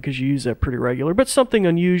time because you use that pretty regular, but something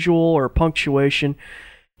unusual or punctuation,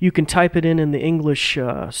 you can type it in the English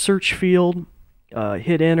search field,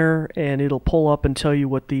 hit enter, and it'll pull up and tell you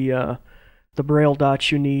what the Braille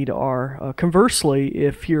dots you need are. Conversely,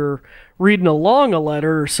 if you're reading along a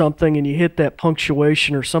letter or something and you hit that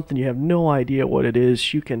punctuation or something, you have no idea what it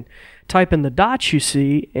is, you can type in the dots you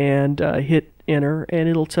see and hit enter, and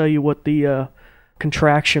it'll tell you what the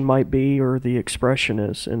contraction might be or the expression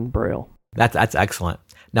is in Braille. That's excellent.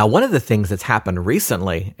 Now, one of the things that's happened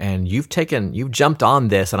recently, and you've jumped on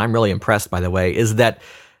this, and I'm really impressed, by the way, is that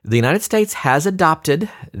the United States has adopted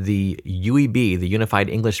the UEB, the Unified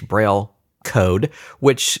English Braille Code,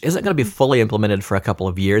 which isn't going to be fully implemented for a couple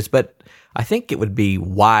of years, but I think it would be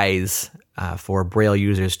wise for Braille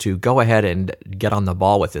users to go ahead and get on the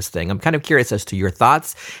ball with this thing. I'm kind of curious as to your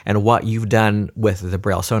thoughts and what you've done with the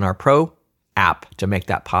Braille Sonar Pro app to make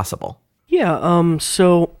that possible. Yeah,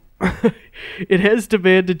 so it has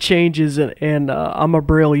demanded changes, and I'm a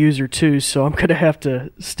Braille user too, so I'm going to have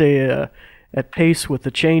to stay at pace with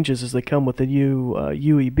the changes as they come with the new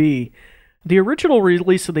UEB. The original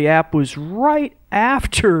release of the app was right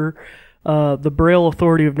after the Braille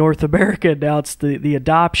Authority of North America announced the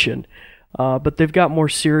adoption, but they've got more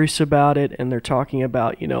serious about it, and they're talking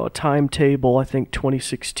about, a timetable, I think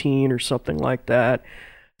 2016 or something like that.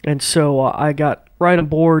 And so I got right on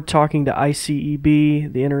board talking to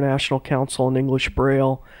ICEB, the International Council on English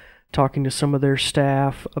Braille, talking to some of their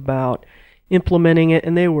staff about implementing it,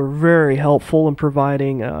 and they were very helpful in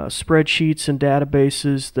providing spreadsheets and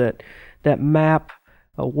databases that map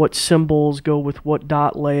what symbols go with what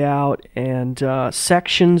dot layout, and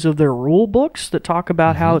sections of their rule books that talk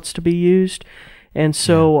about how it's to be used. And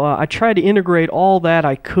so I tried to integrate all that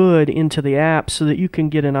I could into the app so that you can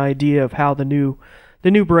get an idea of how the new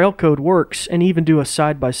Braille code works, and even do a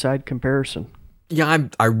side-by-side comparison. Yeah,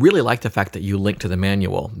 I really like the fact that you link to the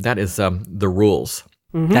manual. That is the rules.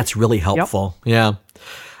 Mm-hmm. That's really helpful. Yep. Yeah.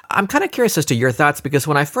 I'm kind of curious as to your thoughts, because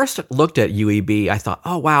when I first looked at UEB, I thought,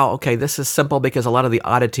 oh, wow, okay, this is simple because a lot of the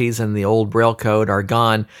oddities in the old Braille code are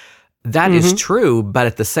gone. That is true, but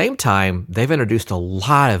at the same time, they've introduced a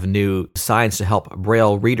lot of new signs to help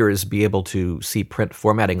Braille readers be able to see print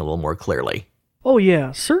formatting a little more clearly. Oh,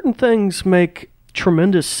 yeah. Certain things make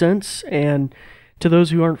tremendous sense, and to those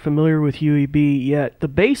who aren't familiar with UEB yet, the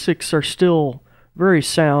basics are still very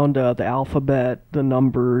sound. The alphabet, the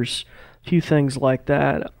numbers, a few things like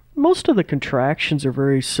that. Most of the contractions are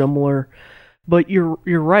very similar, but you're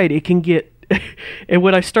right, it can get... And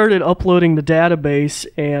when I started uploading the database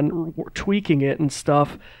and tweaking it and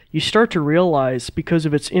stuff, you start to realize, because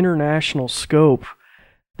of its international scope,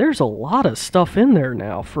 there's a lot of stuff in there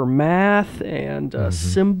now for math and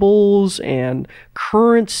symbols and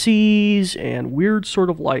currencies and weird sort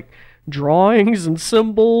of like drawings and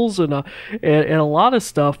symbols and a lot of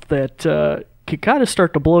stuff that can kind of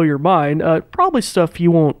start to blow your mind. Probably stuff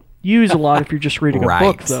you won't use a lot if you're just reading a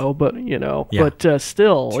book, though. But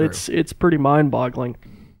still, true. It's pretty mind-boggling.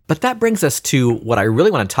 But that brings us to what I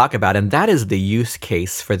really want to talk about, and that is the use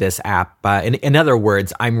case for this app. In other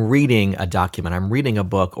words, I'm reading a document, I'm reading a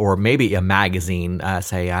book, or maybe a magazine.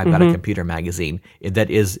 Say I've got a computer magazine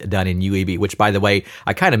that is done in UEB, which, by the way,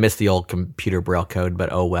 I kind of miss the old computer Braille code,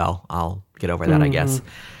 but oh well, I'll get over that, I guess.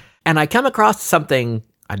 And I come across something,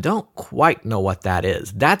 I don't quite know what that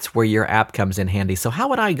is. That's where your app comes in handy. So how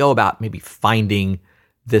would I go about maybe finding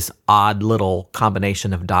this odd little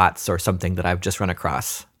combination of dots or something that I've just run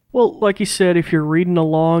across? Well, like you said, if you're reading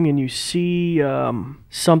along and you see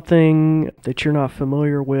something that you're not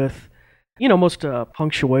familiar with, most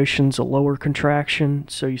punctuation's a lower contraction,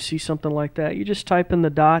 so you see something like that, you just type in the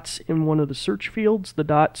dots in one of the search fields, the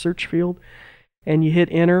dot search field, and you hit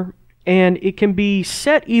enter. And it can be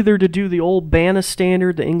set either to do the old BANA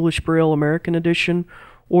standard, the English Braille American Edition,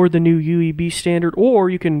 or the new UEB standard, or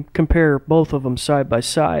you can compare both of them side by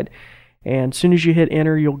side. And as soon as you hit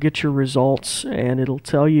enter, you'll get your results, and it'll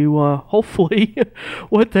tell you, hopefully,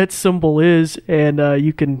 what that symbol is, and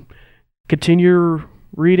you can continue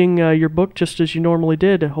reading your book just as you normally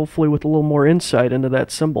did, hopefully with a little more insight into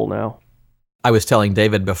that symbol now. I was telling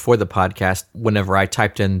David before the podcast, whenever I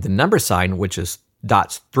typed in the number sign, which is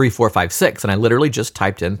dots 3, 4, 5, 6, and I literally just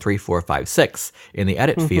typed in 3, 4, 5, 6 in the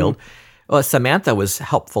edit field. Well, Samantha was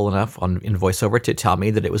helpful enough in VoiceOver to tell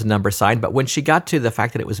me that it was a number sign, but when she got to the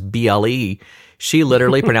fact that it was BLE, she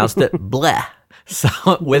literally pronounced it bleh. So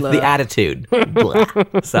with the attitude,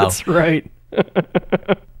 bleh. So that's right.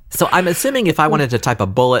 So I'm assuming if I wanted to type a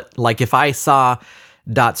bullet, like if I saw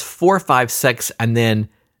dots 4, 5, 6, and then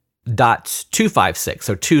dots 2, 5, 6,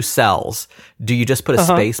 so 2 cells, do you just put a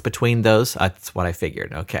space between those? That's what I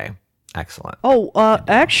figured. Okay, excellent. Oh,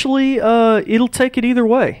 actually, it'll take it either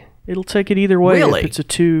way. It'll take it either way. Really? If it's a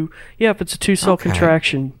 2-cell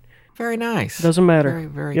contraction. Very nice. Doesn't matter. Very,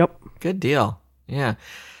 very good deal. Yeah.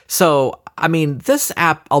 So, I mean, this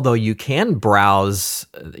app, although you can browse,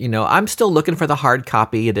 I'm still looking for the hard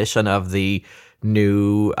copy edition of the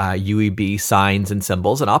new UEB signs and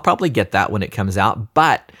symbols, and I'll probably get that when it comes out.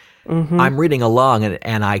 But I'm reading along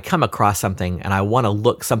and I come across something and I want to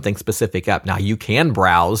look something specific up. Now, you can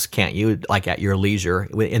browse, can't you, like at your leisure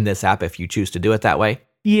in this app if you choose to do it that way?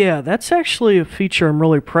 Yeah, that's actually a feature I'm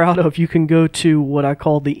really proud of. You can go to what I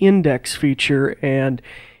call the index feature, and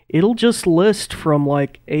it'll just list from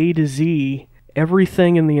like A to Z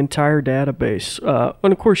everything in the entire database.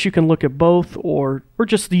 And of course, you can look at both or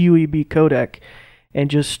just the UEB codec,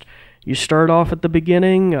 and you start off at the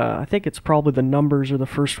beginning. I think it's probably the numbers are the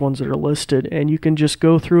first ones that are listed, and you can just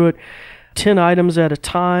go through it 10 items at a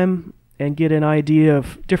time and get an idea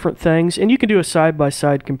of different things. And you can do a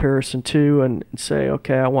side-by-side comparison too and say,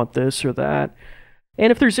 okay, I want this or that.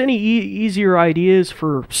 And if there's any easier ideas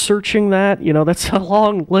for searching that, that's a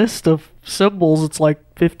long list of symbols. It's like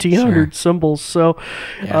 1,500 symbols. So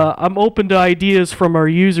I'm open to ideas from our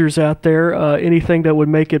users out there, anything that would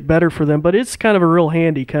make it better for them. But it's kind of a real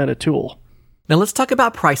handy kind of tool. Now let's talk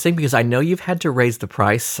about pricing, because I know you've had to raise the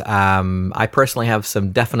price. I personally have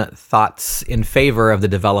some definite thoughts in favor of the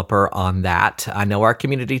developer on that. I know our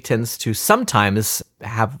community tends to sometimes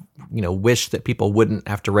have, wish that people wouldn't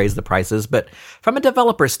have to raise the prices, but from a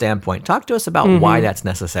developer standpoint, talk to us about why that's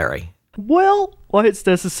necessary. Well, why it's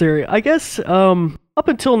necessary, I guess. Up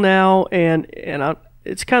until now,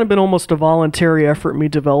 it's kind of been almost a voluntary effort, me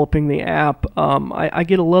developing the app. I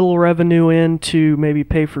get a little revenue in to maybe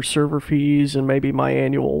pay for server fees and maybe my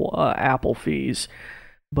annual Apple fees,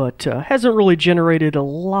 but hasn't really generated a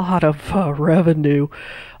lot of revenue.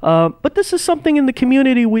 But this is something in the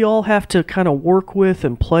community we all have to kind of work with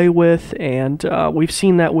and play with, and we've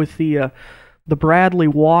seen that with the Bradley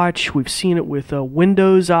Watch. We've seen it with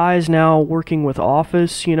Windows Eyes now working with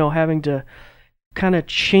Office, having to kind of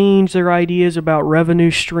change their ideas about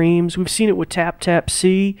revenue streams. We've seen it with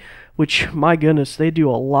TapTapC, which, my goodness, they do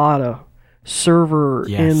a lot of server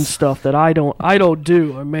in stuff that I don't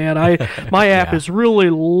do. Man, my app is really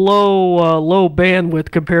low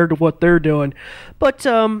bandwidth compared to what they're doing. But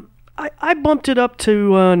I bumped it up to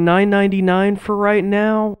 $9.99 for right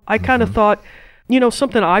now. I kind of thought,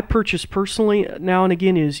 something I purchase personally now and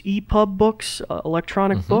again is EPUB books,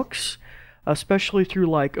 electronic books, especially through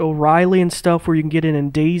like O'Reilly and stuff, where you can get it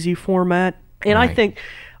in DAISY format. And I think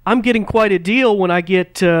I'm getting quite a deal when I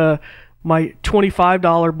get my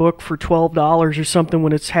 $25 book for $12 or something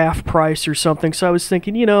when it's half price or something. So I was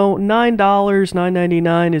thinking, $9,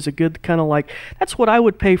 $9.99 is a good kind of like, that's what I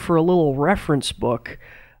would pay for a little reference book.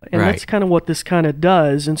 And that's kind of what this kind of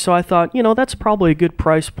does. And so I thought, that's probably a good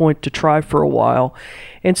price point to try for a while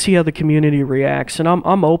and see how the community reacts. And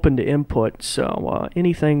I'm open to input. So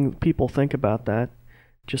anything people think about that,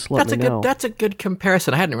 just let me know. That's a good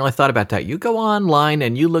comparison. I hadn't really thought about that. You go online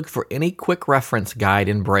and you look for any quick reference guide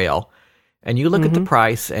in Braille, and you look at the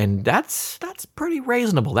price, and that's pretty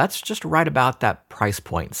reasonable. That's just right about that price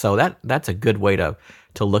point. So that's a good way to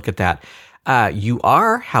look at that. You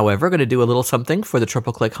are, however, going to do a little something for the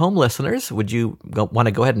Triple Click Home listeners. Would you want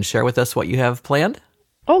to go ahead and share with us what you have planned?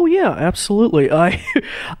 Oh, yeah, absolutely. I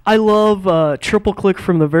love Triple Click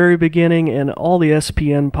from the very beginning and all the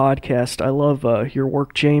SPN podcast. I love your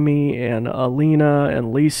work, Jamie, and Alina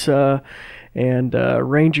and Lisa and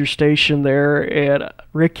Ranger Station there and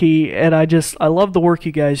Ricky. And I love the work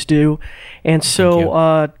you guys do. And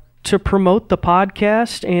so to promote the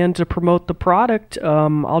podcast and to promote the product,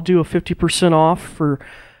 I'll do a 50% off for,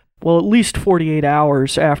 at least 48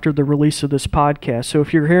 hours after the release of this podcast. So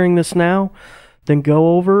if you're hearing this now, then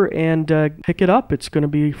go over and pick it up. It's going to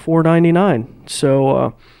be $4.99.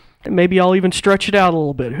 So maybe I'll even stretch it out a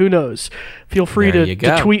little bit. Who knows? Feel free to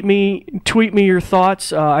tweet me your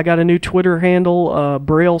thoughts. I got a new Twitter handle,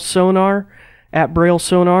 Braille Sonar, at Braille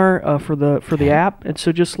Sonar for the app. And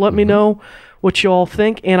so just let me know what you all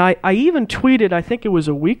think. And I even tweeted, I think it was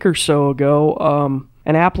a week or so ago,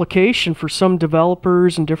 an application for some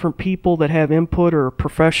developers and different people that have input or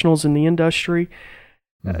professionals in the industry.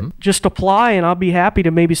 Just apply, and I'll be happy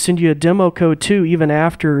to maybe send you a demo code too, even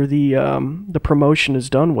after the promotion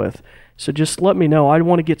is done with. So just let me know. I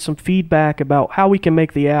want to get some feedback about how we can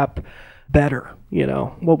make the app better,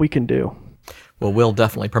 what we can do. Well, we'll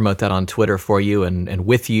definitely promote that on Twitter for you and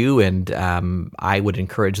with you, and I would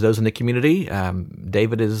encourage those in the community.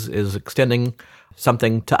 David is extending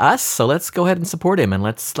something to us, so let's go ahead and support him, and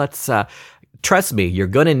let's trust me, you're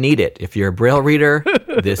going to need it. If you're a Braille reader,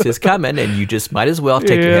 this is coming, and you just might as well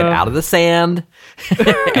take your head out of the sand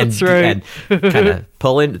and kind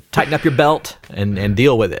of tighten up your belt and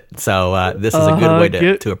deal with it. So this is a good way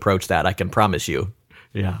to approach that, I can promise you.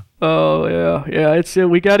 Yeah. Oh yeah. It's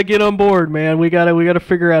we got to get on board, man. We got to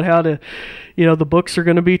figure out how to, the books are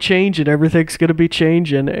going to be changing, everything's going to be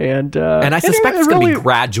changing, and I suspect it's going to be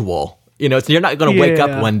gradual. So you're not going to wake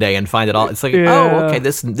up one day and find it all. It's like, oh, okay,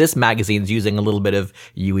 this magazine's using a little bit of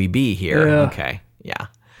UEB here. Yeah. Okay, yeah.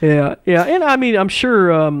 Yeah, and I mean, I'm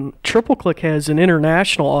sure Triple Click has an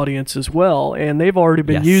international audience as well, and they've already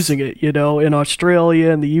been using it, in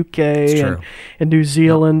Australia and the UK and New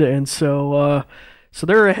Zealand, and so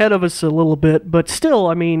they're ahead of us a little bit. But still,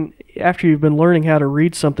 I mean, after you've been learning how to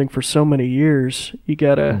read something for so many years, you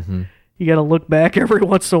gotta look back every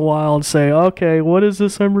once in a while and say, okay, what is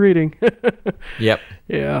this I'm reading? Yep.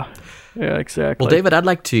 Yeah, exactly. Well, David, I'd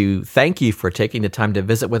like to thank you for taking the time to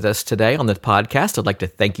visit with us today on the podcast. I'd like to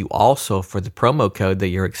thank you also for the promo code that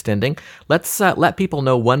you're extending. Let's let people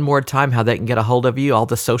know one more time how they can get a hold of you, all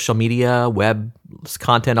the social media, web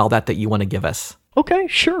content, all that you want to give us. Okay,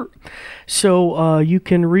 sure. So you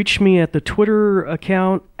can reach me at the Twitter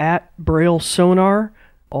account at Braille Sonar,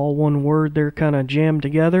 all one word. They're kind of jammed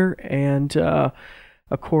together, and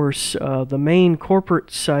Of course, the main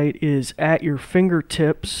corporate site is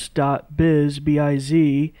atyourfingertips.biz,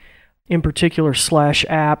 B-I-Z, in particular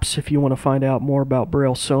 /apps if you want to find out more about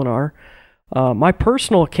Braille Sonar. My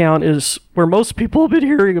personal account is where most people have been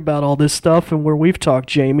hearing about all this stuff and where we've talked,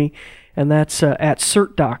 Jamie, and that's at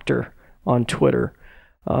CertDoctor on Twitter.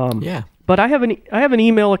 But I have an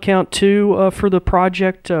email account too for the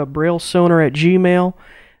project, BrailleSonar@gmail.com.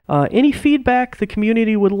 Any feedback the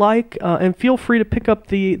community would like, and feel free to pick up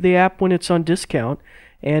the app when it's on discount.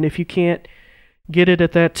 And if you can't get it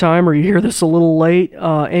at that time, or you hear this a little late,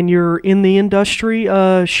 and you're in the industry,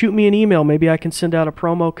 shoot me an email. Maybe I can send out a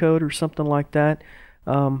promo code or something like that.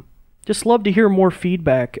 Just love to hear more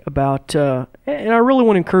feedback about, and I really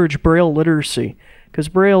want to encourage Braille literacy, because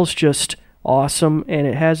Braille's just awesome, and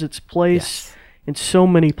it has its place in so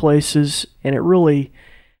many places, and it really...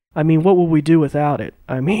 I mean, what would we do without it?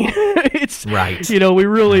 I mean, it's right. We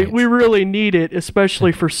really need it,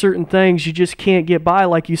 especially for certain things. You just can't get by,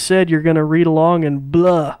 like you said. You're going to read along and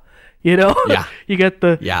blah, Yeah. You get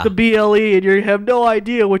the BLE and you have no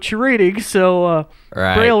idea what you're reading. So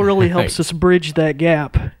Braille really helps us bridge that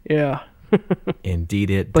gap. Yeah. Indeed,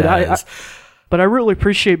 it does. But I really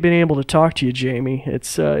appreciate being able to talk to you, Jamie.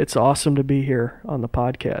 It's awesome to be here on the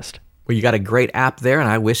podcast. Well, you got a great app there, and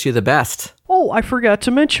I wish you the best. Oh, I forgot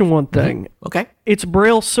to mention one thing. Okay. It's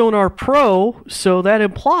Braille Sonar Pro, so that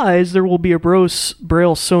implies there will be a Braille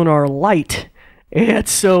Sonar Lite. And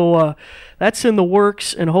so that's in the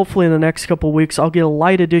works, and hopefully in the next couple of weeks I'll get a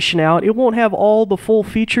Lite edition out. It won't have all the full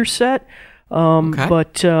feature set,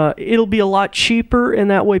 but it'll be a lot cheaper,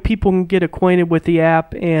 and that way people can get acquainted with the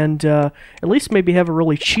app and at least maybe have a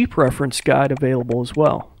really cheap reference guide available as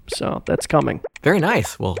well. So that's coming. Very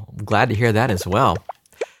nice. Well, I'm glad to hear that as well.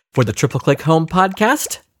 For the Triple Click Home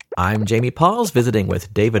podcast, I'm Jamie Pauls, visiting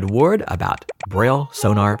with David Ward about Braille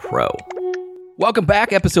Sonar Pro. Welcome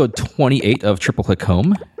back, episode 28 of Triple Click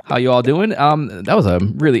Home. How you all doing? That was a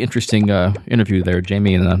really interesting interview there,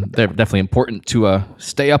 Jamie, and they're definitely important to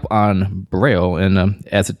stay up on Braille, and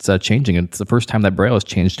as it's changing. It's the first time that Braille has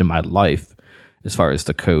changed in my life as far as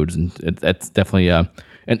the codes, and that's definitely an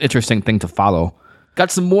interesting thing to follow. Got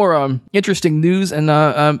some more interesting news and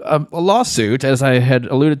a lawsuit, as I had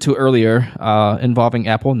alluded to earlier, involving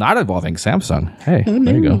Apple, not involving Samsung. Hey,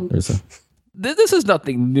 there you go. This is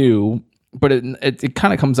nothing new, but it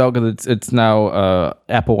kind of comes out because it's now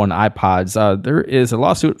Apple and iPods. There is a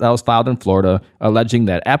lawsuit that was filed in Florida alleging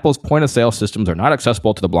that Apple's point-of-sale systems are not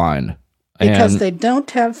accessible to the blind. Because they don't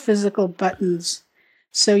have physical buttons,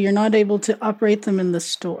 so you're not able to operate them in the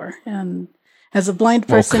store. And... as a blind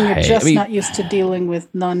person, you're just not used to dealing with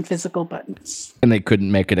non-physical buttons. And they couldn't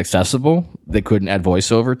make it accessible? They couldn't add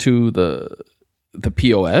voiceover to the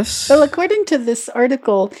POS? Well, according to this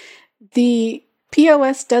article, the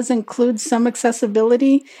POS does include some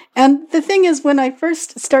accessibility. And the thing is, when I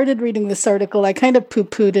first started reading this article, I kind of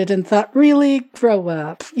poo-pooed it and thought, really? Grow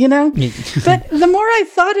up, But the more I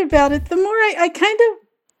thought about it, the more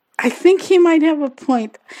I think he might have a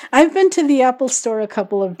point. I've been to the Apple Store a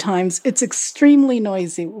couple of times. It's extremely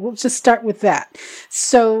noisy. We'll just start with that.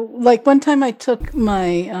 So, like one time I took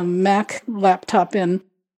my Mac laptop in,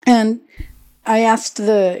 and I asked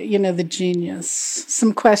the genius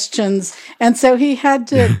some questions, and so he had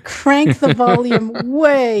to crank the volume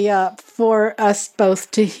way up for us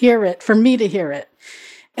both to hear it, for me to hear it.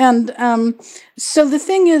 And so the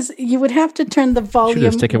thing is, you would have to turn the volume.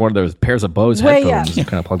 Should have taken one of those pairs of Bose headphones and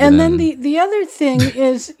kind of plugged it in. And then the other thing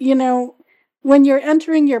is, when you're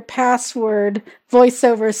entering your password,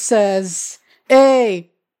 VoiceOver says A*,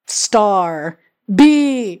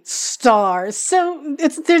 B*. So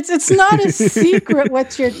it's not a secret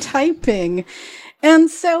what you're typing, and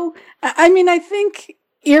so I think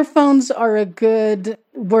earphones are a good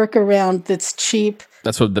workaround that's cheap.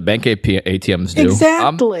 That's what the bank ATMs do.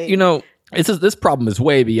 Exactly. This problem is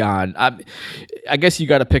way beyond. I guess you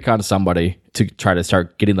got to pick on somebody to try to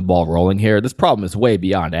start getting the ball rolling here. This problem is way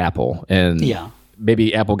beyond Apple. And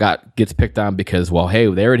maybe Apple gets picked on because, well,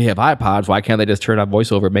 hey, they already have iPods. Why can't they just turn on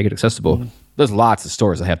VoiceOver and make it accessible? Mm-hmm. There's lots of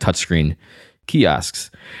stores that have touchscreen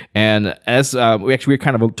kiosks. And as we were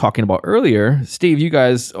kind of talking about earlier, Steve, you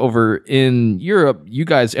guys over in Europe, you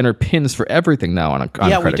guys enter pins for everything now on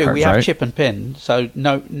credit cards, we do. We right? have chip and pin. So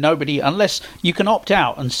nobody, unless you can opt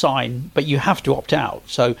out and sign, but you have to opt out.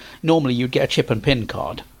 So normally you'd get a chip and pin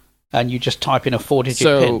card, and you just type in a 4-digit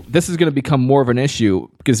pin. So this is going to become more of an issue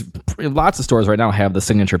because lots of stores right now have the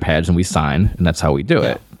signature pads and we sign, and that's how we do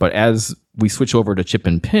it. But as we switch over to chip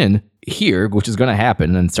and pin here, which is going to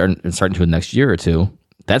happen and starting to the next year or two,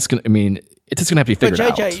 that's going to, it's just going to have to be figured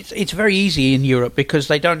but JJ, out. it's very easy in Europe because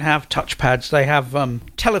they don't have touchpads. They have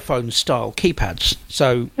telephone-style keypads.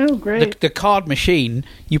 So great. The card machine,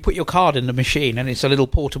 you put your card in the machine, and it's a little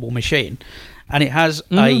portable machine. And it has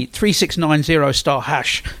a 3690 star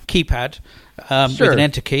hash keypad with an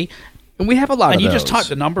enter key. And we have a lot of those. And you those. just type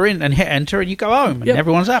the number in and hit enter, and you go home, and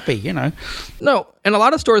everyone's happy, you know. No, and a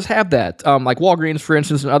lot of stores have that. Like Walgreens, for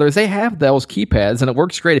instance, and others, they have those keypads, and it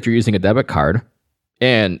works great if you're using a debit card.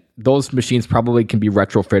 And those machines probably can be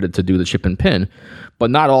retrofitted to do the chip and pin, but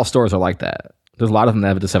not all stores are like that. There's a lot of them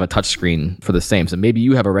that just have a touch screen for the same. So maybe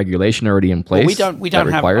you have a regulation already in place. Well, we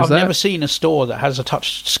don't have. I've never seen a store that has a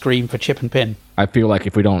touch screen for chip and pin. I feel like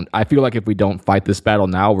if we don't fight this battle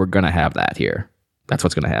now, we're gonna have that here. That's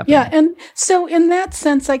what's gonna happen. Yeah, and so in that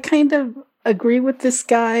sense, I kind of agree with this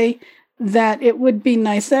guy that it would be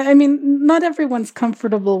nice. I mean, not everyone's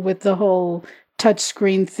comfortable with the whole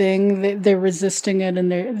touchscreen thing. They're resisting it,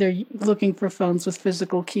 and they're looking for phones with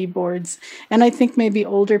physical keyboards. And I think maybe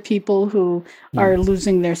older people who are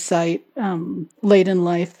losing their sight late in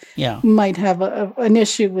life might have an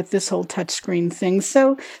issue with this whole touchscreen thing.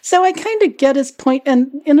 So I kind of get his point, and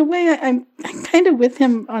in a way, I'm kind of with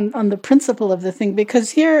him on the principle of the thing, because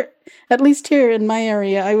here, at least here in my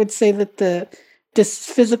area, I would say that this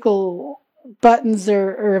physical buttons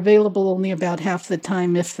are available only about half the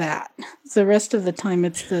time, if that. The rest of the time,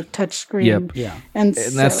 it's the touch screen. Yep. Yeah. And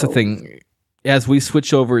that's the thing. As we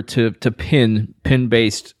switch over to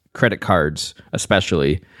PIN-based credit cards,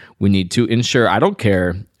 especially, we need to ensure, I don't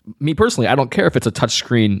care, me personally, I don't care if it's a touch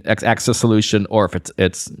screen access solution or if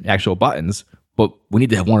it's actual buttons, but we need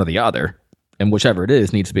to have one or the other. And whichever it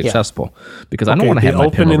is needs to be accessible, because I don't want to have my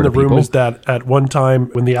PIN over in the room people. is that at one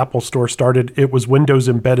time when the Apple Store started, it was Windows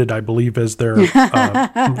embedded, I believe, as their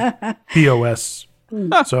POS.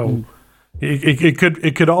 So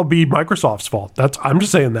it could all be Microsoft's fault. I'm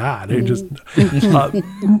just saying that. It just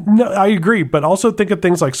no, I agree, but also think of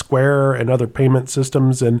things like Square and other payment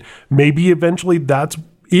systems, and maybe eventually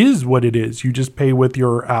is what it is. You just pay with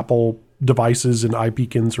your Apple devices and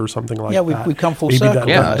iBeacons or something like that. Yeah, we come full maybe circle.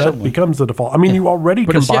 That becomes the default. I mean, you already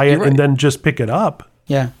can buy it and then just pick it up.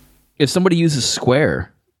 Yeah. If somebody uses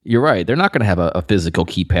Square, you're right. They're not going to have a physical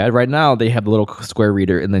keypad. Right now, they have the little Square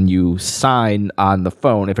reader, and then you sign on the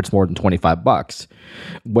phone if it's more than $25.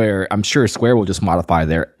 Where I'm sure Square will just modify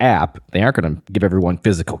their app. They aren't going to give everyone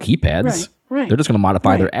physical keypads. Right. They're just going to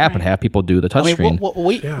modify their app and have people do the touchscreen. What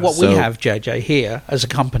we have, JJ, here as a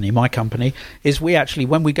company, my company, is we actually,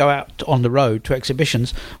 when we go out on the road to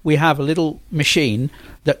exhibitions, we have a little machine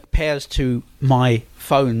that pairs to my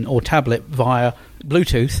phone or tablet via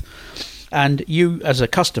Bluetooth. And you, as a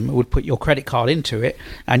customer, would put your credit card into it,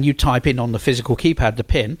 and you type in on the physical keypad the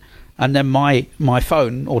PIN, and then my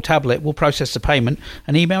phone or tablet will process the payment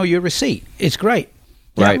and email you a receipt. It's great.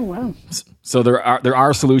 Right. Oh, wow. So there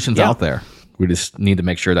are solutions out there. We just need to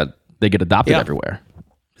make sure that they get adopted everywhere.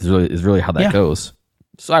 Is really how that goes.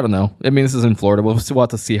 So I don't know. I mean, this is in Florida. We'll have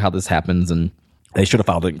to see how this happens, and they should have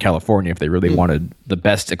filed it in California if they really wanted the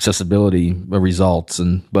best accessibility results.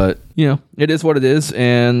 But it is what it is,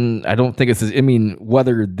 and I don't think it's. I mean,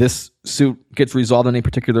 whether this suit gets resolved in any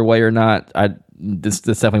particular way or not, this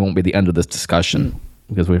definitely won't be the end of this discussion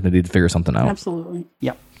because we need to figure something out. Absolutely.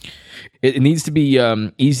 Yep. It needs to be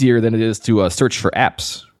easier than it is to search for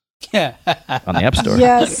apps. Yeah. On the App Store.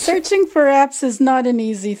 Yeah, searching for apps is not an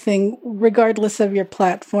easy thing, regardless of your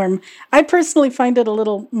platform. I personally find it a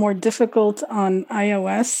little more difficult on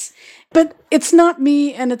iOS, but it's not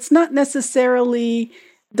me, and it's not necessarily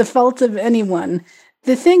the fault of anyone.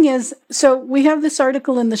 The thing is, so we have this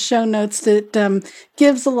article in the show notes that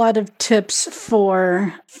gives a lot of tips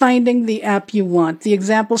for finding the app you want. The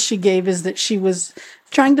example she gave is that she was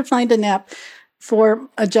trying to find an app for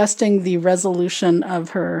adjusting the resolution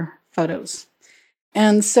of her photos.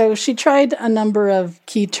 And so she tried a number of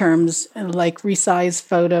key terms like resize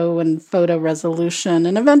photo and photo resolution,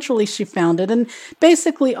 and eventually she found it. And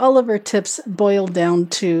basically all of her tips boil down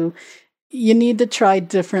to you need to try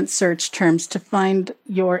different search terms to find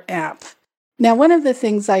your app. Now, one of the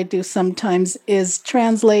things I do sometimes is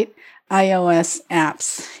translate iOS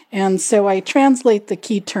apps. And so I translate the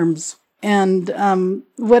key terms. And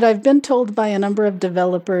what I've been told by a number of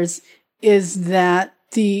developers is that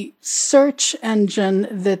the search engine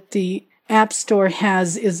that the App Store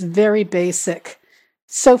has is very basic.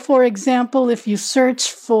 So, for example, if you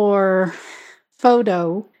search for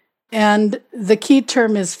photo and the key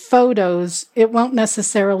term is photos, it won't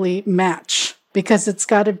necessarily match because it's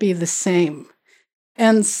got to be the same.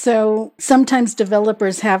 And so sometimes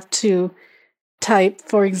developers have to type,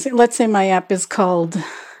 for example, let's say my app is called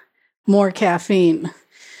More Caffeine.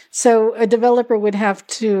 So a developer would have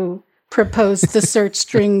to proposed the search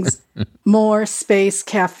strings more space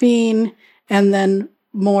caffeine, and then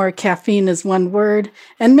more caffeine is one word,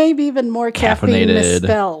 and maybe even more caffeine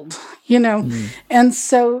misspelled, And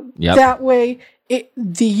so that way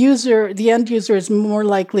the end user is more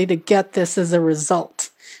likely to get this as a result.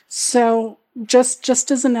 So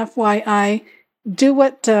just as an FYI, do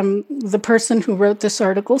what the person who wrote this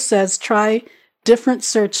article says. Try different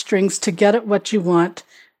search strings to get at what you want.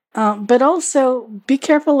 But also be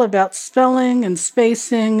careful about spelling and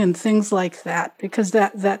spacing and things like that, because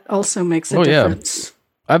that also makes a difference. Yeah.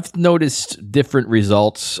 I've noticed different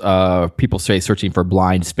results. People say searching for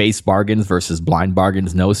blind space bargains versus blind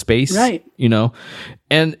bargains no space. Right.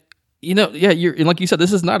 And you're like you said,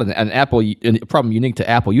 this is not an Apple problem unique to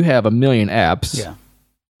Apple. You have a million apps. Yeah.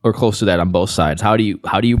 Or close to that on both sides. How do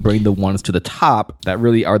you bring the ones to the top that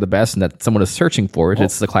really are the best and that someone is searching for it?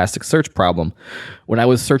 It's the classic search problem. When I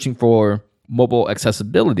was searching for mobile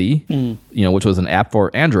accessibility, which was an app for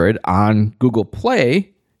Android on Google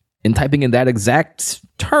Play, and typing in that exact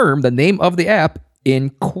term, the name of the app in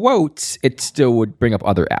quotes, it still would bring up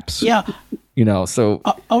other apps. Yeah. So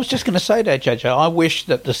I was just going to say there, JJ, I wish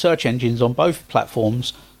that the search engines on both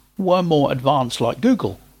platforms were more advanced like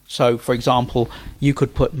Google. So, for example, you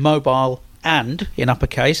could put mobile and, in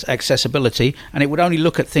uppercase, accessibility, and it would only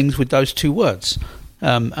look at things with those two words,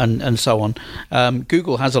 and so on.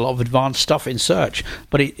 Google has a lot of advanced stuff in search,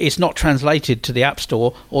 but it's not translated to the App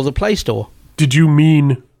Store or the Play Store. Did you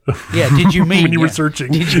mean... Yeah, did you mean... when you were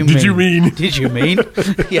searching. Did you mean?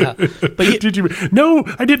 Yeah. Did you... No,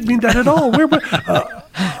 I didn't mean that at all.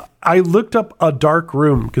 I looked up A Dark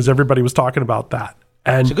Room because everybody was talking about that.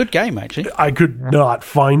 And it's a good game, actually. I could not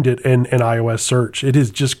find it in iOS search. It is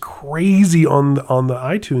just crazy on the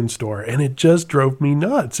iTunes store, and it just drove me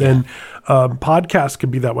nuts. Yeah. And podcasts can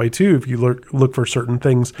be that way too. If you look for certain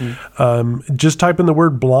things, just type in the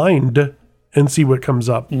word blind and see what comes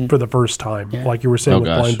up for the first time. Yeah. Like you were saying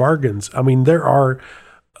with blind bargains. I mean,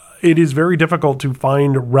 it is very difficult to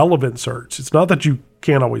find relevant search. It's not that you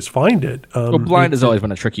can't always find it. Blind has always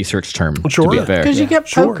been a tricky search term, to be fair. Because you get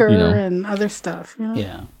poker and other stuff.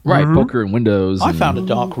 Yeah. Right, poker and Windows. I found A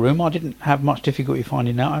Dark Room. I didn't have much difficulty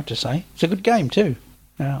finding that, I have to say. It's a good game, too.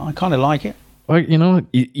 I kind of like it. Well,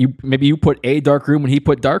 maybe you put A Dark Room and he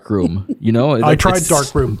put Dark Room. I tried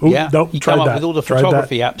Dark Room. Ooh, yeah, nope, you come up with all the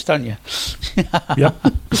photography apps, don't you?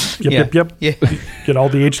 Yep. Yeah. Get all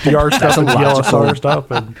the HDR stuff and the DSLR stuff.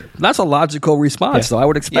 And that's a logical response, so I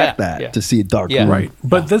would expect that to see a Dark Room. Right.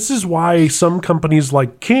 But this is why some companies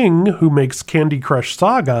like King, who makes Candy Crush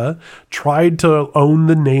Saga, tried to own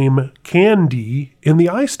the name Candy in the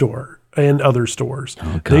iStore and other stores.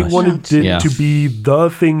 They wanted it to be the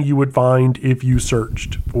thing you would find if you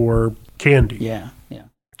searched for candy. Yeah.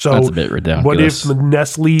 So that's a bit ridiculous. What if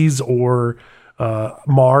Nestle's or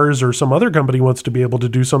Mars or some other company wants to be able to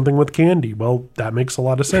do something with candy? Well, that makes a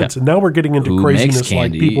lot of sense. And now we're getting into craziness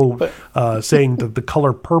like people saying that the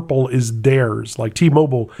color purple is theirs. Like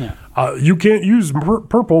T-Mobile, you can't use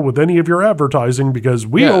purple with any of your advertising because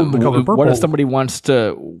we own the color purple. What if somebody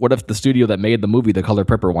what if the studio that made the movie The Color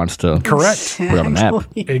Purple wants to put it on a map?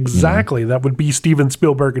 Exactly. That would be Steven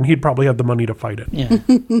Spielberg, and he'd probably have the money to fight it.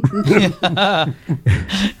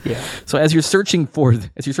 So as you're searching for these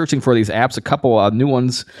apps, a couple new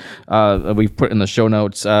ones we've put in the show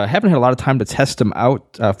notes. Haven't had a lot of time to test them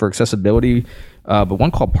out for accessibility. But one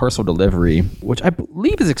called Parcel Delivery, which I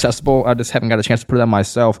believe is accessible. I just haven't got a chance to put it on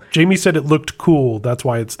myself. Jamie said it looked cool. That's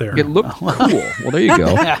why it's there. It looked cool. Well, there you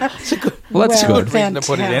go. It's a good, that's good. Reason to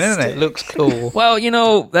put it in, isn't it? It looks cool.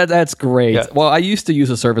 Well, that's great. Yeah. Well, I used to use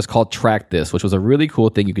a service called Track This, which was a really cool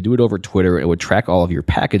thing. You could do it over Twitter. It would track all of your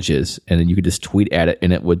packages, and then you could just tweet at it,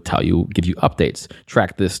 and it would give you updates.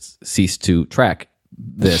 Track This ceased to track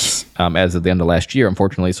this as of the end of last year,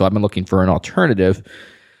 unfortunately. So I've been looking for an alternative.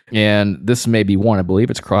 And this may be one. I believe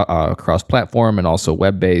it's cross-platform and also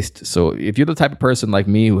web-based. So if you're the type of person like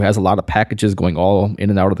me who has a lot of packages going all in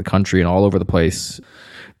and out of the country and all over the place,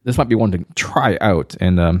 this might be one to try out.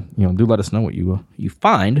 And do let us know what you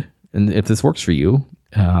find, and if this works for you,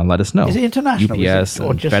 let us know. Is it international? UPS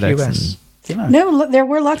or just FedEx US? No, there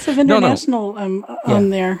were lots of international on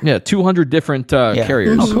there. Yeah, 200 different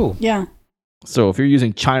carriers. Mm-hmm. Oh, cool. Yeah. So if you're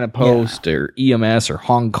using China Post or EMS or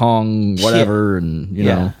Hong Kong, whatever,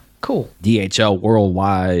 and cool. DHL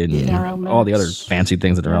Worldwide and all the other fancy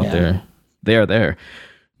things that are out there, they are there.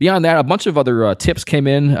 Beyond that, a bunch of other tips came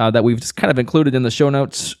in that we've just kind of included in the show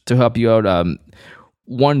notes to help you out.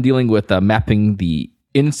 One dealing with mapping the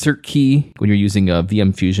insert key when you're using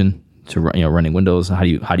VM Fusion to running Windows. How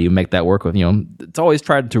do you make that work with It's always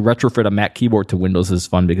tried to retrofit a Mac keyboard to Windows is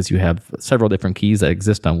fun because you have several different keys that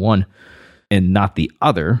exist on one and not the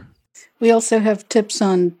other. We also have tips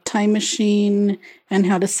on Time Machine and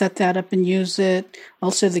how to set that up and use it.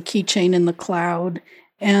 Also the keychain in the cloud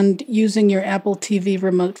and using your Apple TV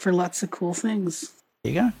remote for lots of cool things.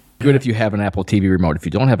 There you go. Good if you have an Apple TV remote. If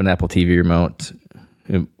you don't have an Apple TV remote,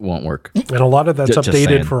 it won't work. And a lot of that's Just updated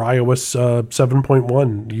saying. for iOS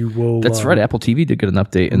 7.1. You will. That's right. Apple TV did get an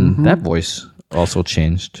update, and that voice also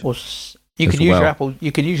changed. Well, you can As use well. your Apple.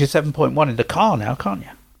 You can use your 7.1 in the car now, can't you?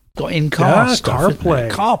 Got in-car Yeah, stuff. CarPlay.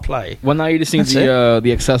 isn't it? CarPlay. Well, now you just need That's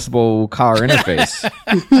the accessible car interface.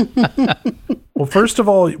 Well, first of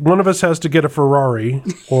all, one of us has to get a Ferrari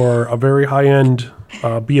or a very high-end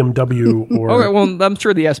BMW or Okay, well, I'm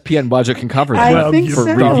sure the SPN budget can cover I that think for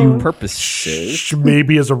so. review purposes.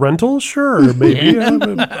 maybe as a rental. Sure, maybe.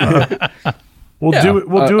 We'll do it.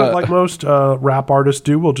 We'll do it like most rap artists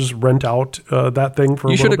do. We'll just rent out that thing for.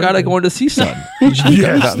 You a should have little got it bit. going to CSUN. You should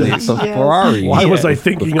have gotten Yes. the Ferrari. Why was I with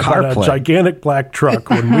thinking about a CarPlay? gigantic black truck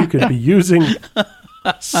when we could be using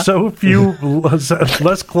so few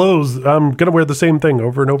less clothes? I'm gonna wear the same thing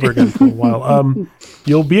over and over again for a while.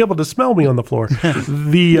 You'll be able to smell me on the floor.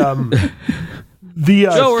 The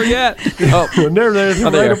Joe, where you at? Oh, there,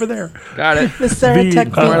 right there. over there. got it. The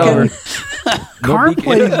Saratech right over. beacon.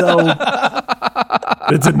 CarPlay though,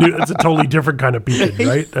 it's a totally different kind of beacon,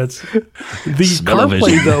 right? That's the Smell-o-vision.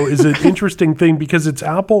 CarPlay though is an interesting thing because it's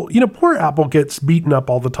Apple. Poor Apple gets beaten up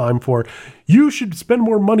all the time for you should spend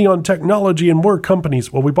more money on technology and more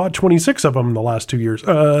companies. Well, we bought 26 of them in the last 2 years.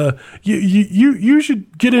 You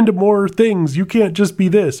should get into more things. You can't just be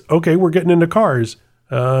this. Okay, we're getting into cars.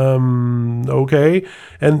 Okay.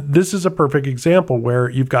 And this is a perfect example where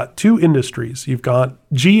you've got two industries. You've got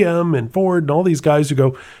GM and Ford and all these guys who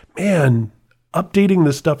go, man, updating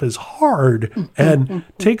this stuff is hard and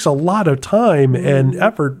takes a lot of time and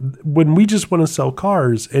effort when we just want to sell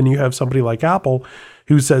cars. And you have somebody like Apple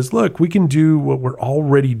who says, look, we can do what we're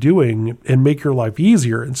already doing and make your life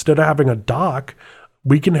easier. Instead of having a dock,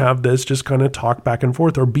 we can have this just kind of talk back and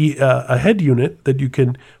forth or be a head unit that you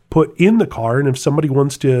can put in the car. And if somebody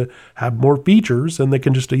wants to have more features, then they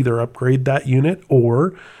can just either upgrade that unit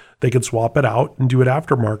or they can swap it out and do it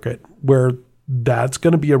aftermarket, where that's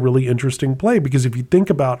going to be a really interesting play. Because if you think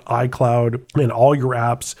about iCloud and all your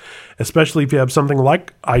apps, especially if you have something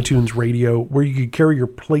like iTunes Radio, where you could carry your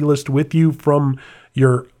playlist with you from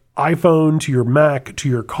your iPhone to your Mac to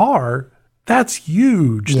your car, that's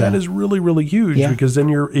huge. Yeah. That is really, really huge because then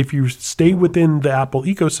if you stay within the Apple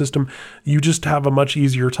ecosystem, you just have a much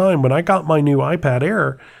easier time. When I got my new iPad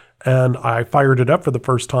Air and I fired it up for the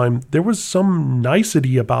first time, there was some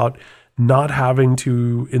nicety about not having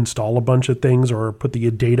to install a bunch of things or put the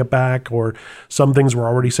data back, or some things were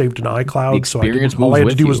already saved in iCloud. The experience all I had to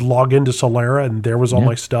moves do with was you. log into Solera and there was all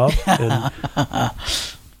my stuff. And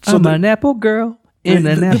so I'm an Apple girl in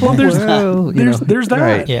an Apple world. there's that.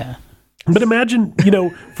 Right. Yeah. But imagine,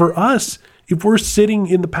 for us, if we're sitting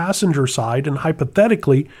in the passenger side and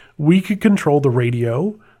hypothetically we could control the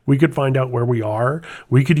radio, we could find out where we are.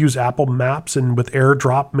 We could use Apple Maps and with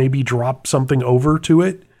AirDrop, maybe drop something over to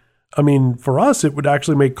it. I mean, for us, it would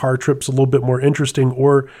actually make car trips a little bit more interesting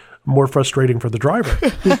or more frustrating for the driver.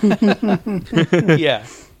 Yeah.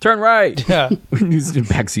 Turn right. Yeah. He's a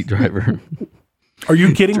backseat driver. Are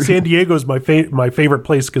you kidding? San Diego is my favorite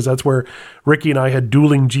place because that's where Ricky and I had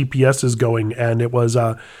dueling GPSs going, and it was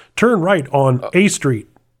turn right on A Street.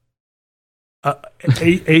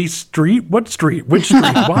 A street? What street? Which street?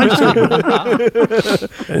 Why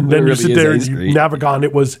street? And then you sit there and you Navigon.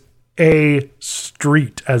 It was A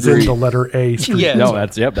Street, as in the letter A Street. Yeah. No,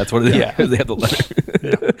 that's what it is. Yeah. They have the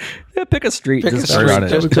letter. Yeah, pick a street. Pick just a start street, on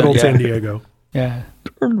That it. was good old Yeah. San Diego. Yeah.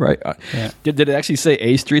 Turn right. Yeah. Did it actually say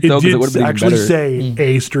A Street It though? Because it would have did been even actually better. say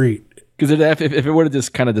A Street. Because if it would have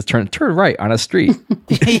just kind of turn right on a street.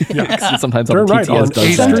 Yeah. Sometimes Turn on right TTS on does A that.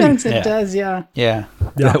 Street. Sometimes it Yeah. does, yeah. Yeah.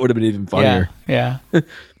 That would have been even funnier. Yeah.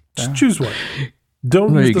 Just choose one.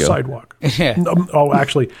 Don't There use you the go. sidewalk. Yeah.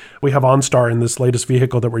 Actually, we have OnStar in this latest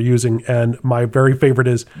vehicle that we're using, and my very favorite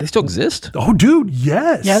is, They still exist. oh, dude,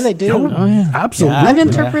 yes. Yeah, they do. Oh, yeah. absolutely. I've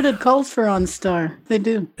interpreted calls for OnStar. They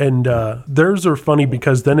do. And theirs are funny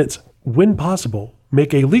because then it's, when possible,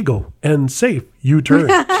 make a legal and safe U-turn.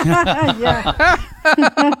 Yeah.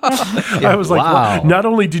 I was like, Wow. well, not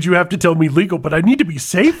only did you have to tell me legal, but I need to be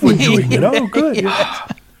safe when doing it. Oh, good.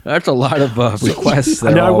 That's a lot of requests.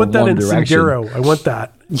 That Now I all want that one in direction. Sendero. I want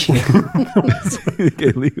that.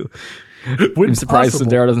 Illegal. When I'm surprised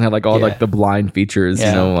possible. Sendero doesn't have like all Yeah. like the blind features. Yeah.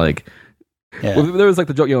 You know, like Yeah. well, there was like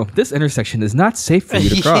the joke. This intersection is not safe for you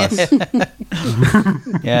to cross.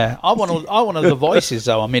 Yeah, I want the voices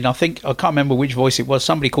though. I mean, I can't remember which voice it was.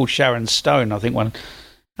 Somebody called Sharon Stone. I think one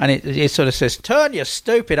And it sort of says, "Turn your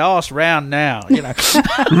stupid ass round now," you know.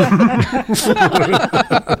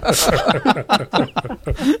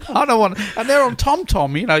 I don't want, and they're on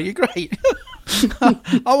TomTom, you know. You're great.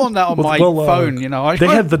 I want that on my phone, you know. They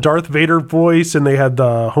had the Darth Vader voice, and they had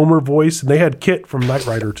the Homer voice, and they had Kit from Knight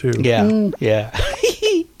Rider too. Yeah.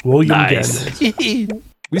 William Nice. Gannett.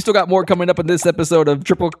 We still got more coming up in this episode of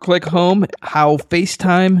Triple Click Home, how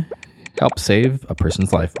FaceTime helps save a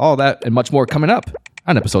person's life. All that and much more coming up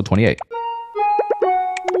on episode 28.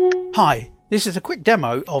 Hi, this is a quick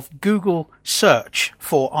demo of Google Search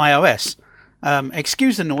for iOS.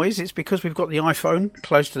 Excuse the noise, it's because we've got the iPhone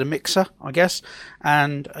close to the mixer, I guess,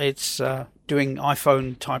 and it's doing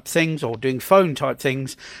iPhone type things or doing phone type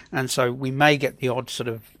things, and so we may get the odd sort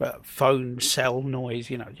of phone cell noise,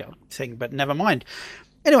 you know, thing, but never mind.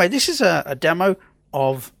 Anyway, this is a demo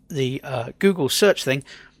of the Google Search thing.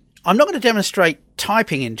 I'm not going to demonstrate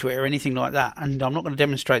typing into it or anything like that, and I'm not going to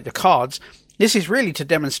demonstrate the cards. This is really to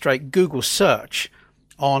demonstrate Google Search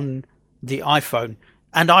on the iPhone.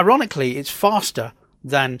 And ironically, it's faster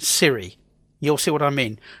than Siri. You'll see what I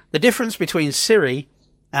mean. The difference between Siri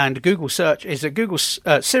and Google Search is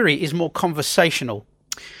that Siri is more conversational.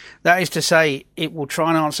 That is to say, it will try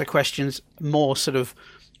and answer questions more sort of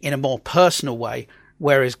in a more personal way,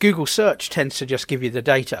 whereas Google Search tends to just give you the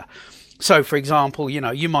data. So, for example, you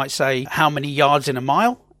know, you might say how many yards in a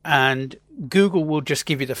mile, and Google will just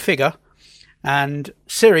give you the figure. And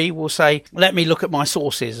Siri will say, let me look at my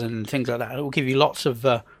sources and things like that. It will give you lots of,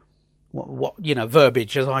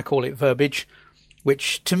 verbiage, as I call it, verbiage,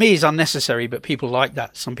 which to me is unnecessary, but people like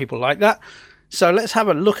that. Some people like that. So let's have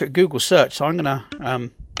a look at Google Search. So I'm going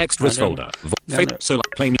to... Extras folder. Solar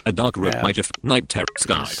plane, a dark room, night terror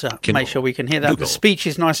sky. Make sure we can hear that. Google. The speech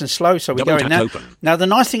is nice and slow, so we go in there. Open. Now, the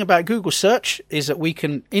nice thing about Google Search is that we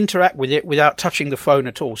can interact with it without touching the phone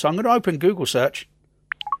at all. So I'm going to open Google Search.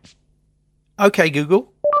 Okay,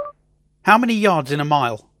 Google. How many yards in a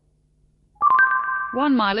mile?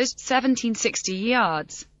 1 mile is 1760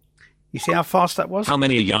 yards. You see how fast that was? How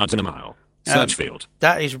many yards in a mile? Search field.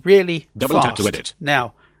 That is really Double fast. tap to edit.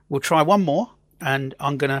 Now, we'll try one more, and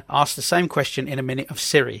I'm going to ask the same question in a minute of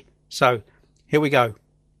Siri. So, here we go.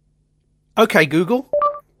 Okay, Google.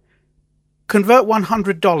 Convert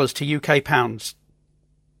 $100 to UK pounds.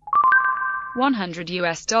 100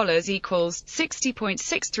 US dollars equals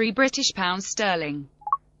 60.63 British pounds sterling.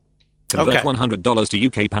 Convert Okay. $100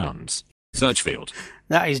 to UK pounds. Search field.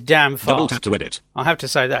 That is damn fast. Double tap to edit. I have to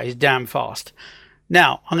say that is damn fast.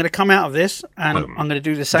 Now, I'm going to come out of this, and Home. I'm going to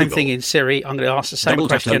do the same Google. thing in Siri. I'm going to ask the same Double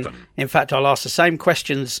tap to question. open. In fact, I'll ask the same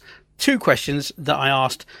questions, 2 questions that I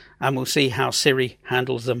asked, and we'll see how Siri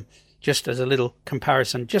handles them, just as a little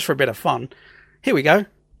comparison, just for a bit of fun. Here we go.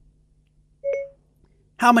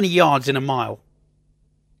 How many yards in a mile?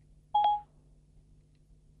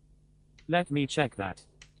 Let me check that.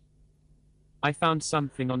 I found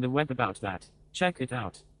something on the web about that. Check it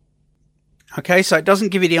out. Okay, so it doesn't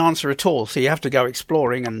give you the answer at all, so you have to go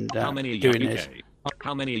exploring and How many doing yards? this. UK.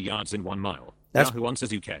 How many yards in 1 mile? That's- Yahoo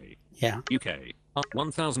answers UK. Yeah. UK.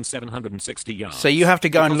 1,760 yards. So you have to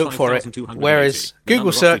go and look for it, 5,280. whereas The Google number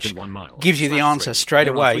of Search feet in 1 mile. gives you the Slash answer 3. straight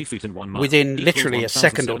There are away 3 feet in 1 mile. within Equals literally a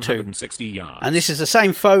second or two. 1,760 yards. And this is the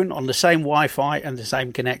same phone on the same Wi-Fi and the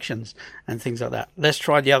same connections and things like that. Let's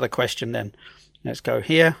try the other question then. Let's go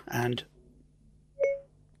here and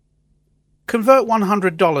convert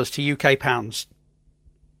 $100 to UK pounds.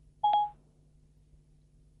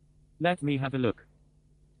 Let me have a look.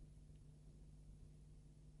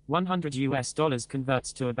 100 US dollars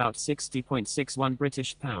converts to about 60.61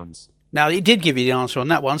 British pounds. Now, it did give you the answer on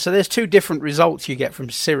that one, so there's 2 different results you get from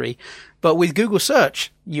Siri. But with Google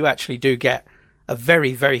Search, you actually do get a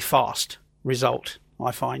very, very fast result,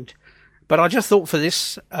 I find. But I just thought for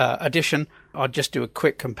this edition, I'd just do a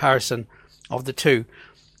quick comparison of the 2.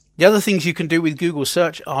 The other things you can do with Google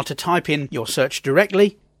Search are to type in your search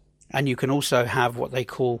directly, and you can also have what they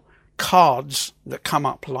call cards that come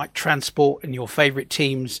up like transport and your favorite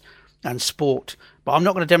teams and sport. But I'm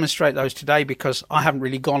not going to demonstrate those today because I haven't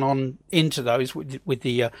really gone on into those with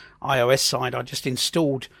the iOS side. I just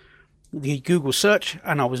installed the Google Search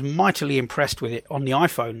and I was mightily impressed with it on the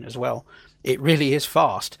iPhone as well. It really is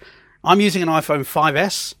fast. I'm using an iPhone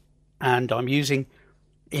 5S and I'm using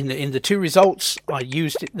in the 2 results I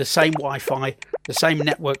used the same Wi-Fi, the same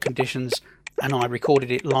network conditions, and I recorded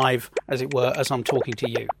it live as it were as I'm talking to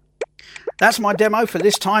you. That's my demo for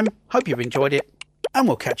this time. Hope you've enjoyed it, and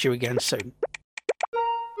we'll catch you again soon.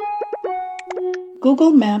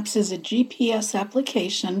 Google Maps is a GPS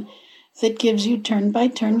application that gives you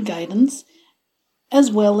turn-by-turn guidance as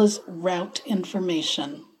well as route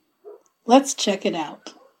information. Let's check it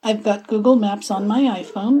out. I've got Google Maps on my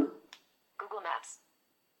iPhone. Google Maps.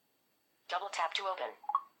 Double tap to open.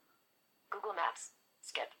 Google Maps.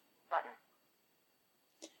 Skip button.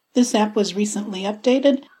 This app was recently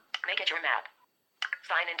updated. Make it your map.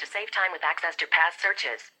 Sign in to save time with access to past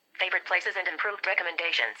searches, favorite places, and improved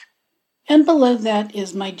recommendations. And below that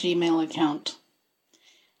is my Gmail account.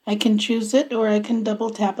 I can choose it, or I can double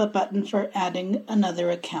tap a button for adding another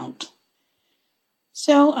account.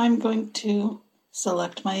 So I'm going to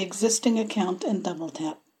select my existing account and double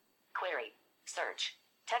tap. Query. Search.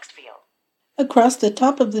 Text field. Across the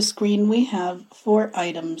top of the screen we have 4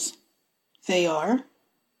 items. They are: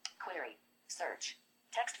 Query. Search.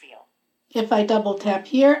 Text field. If I double tap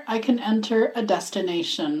here, I can enter a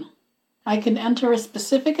destination. I can enter a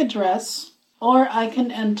specific address, or I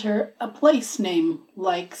can enter a place name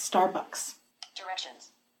like Starbucks.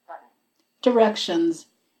 Directions. Button. Directions.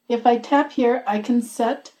 If I tap here, I can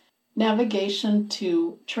set navigation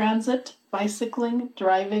to transit, bicycling,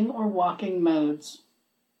 driving, or walking modes.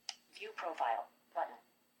 View profile. Button.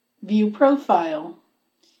 View profile.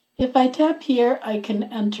 If I tap here, I can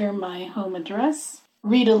enter my home address,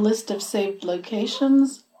 read a list of saved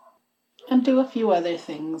locations, and do a few other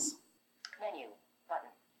things. Menu. Button.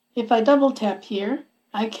 If I double tap here,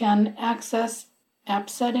 I can access app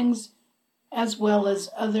settings as well as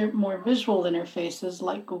other more visual interfaces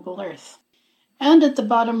like Google Earth. And at the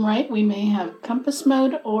bottom right, we may have compass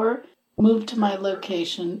mode or move to my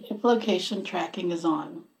location if location tracking is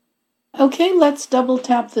on. Okay, let's double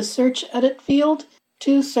tap the search edit field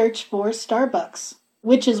to search for Starbucks,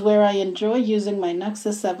 which is where I enjoy using my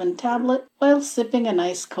Nexus 7 tablet while sipping a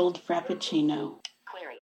nice cold Frappuccino.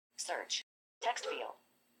 Query. Search. Text field.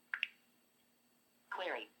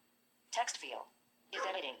 Query. Text field. Is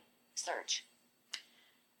editing. Search.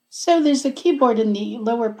 So there's a keyboard in the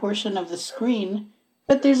lower portion of the screen,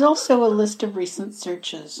 but there's also a list of recent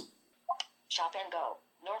searches. Shop and Go.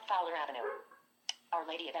 North Fowler Avenue. Our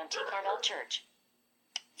Lady of Mt. Carmel Church.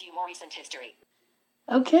 View more recent history.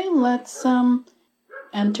 Okay, let's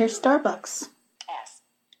enter Starbucks. S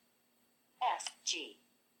G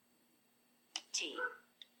T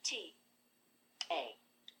T A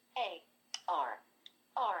R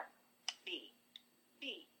B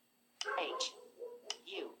H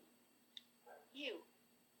U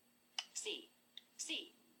C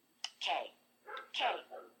K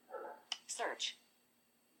Search.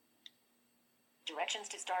 Directions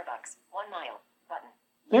to Starbucks. 1 mile. Button.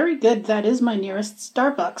 Very good, that is my nearest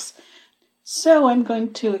Starbucks. So I'm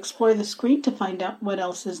going to explore the screen to find out what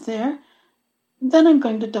else is there. Then I'm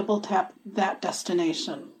going to double tap that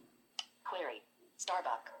destination. Query.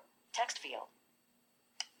 Starbucks. Text field.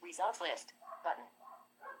 Results list. Button.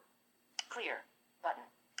 Clear. Button.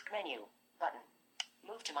 Menu. Button.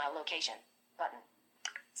 Move to my location. Button.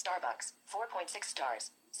 Starbucks. 4.6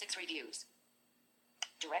 stars. 6 reviews.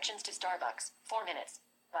 Directions to Starbucks. 4 minutes.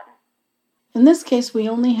 Button. In this case, we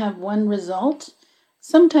only have one result.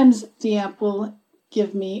 Sometimes the app will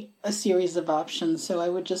give me a series of options, so I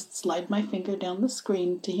would just slide my finger down the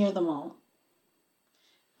screen to hear them all.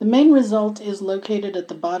 The main result is located at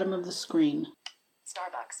the bottom of the screen.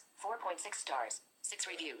 Starbucks. 4.6 stars. 6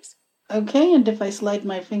 reviews. Okay, and if I slide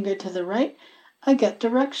my finger to the right, I get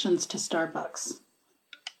directions to Starbucks.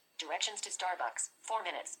 Directions to Starbucks. 4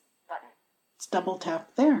 minutes. Button. Let's double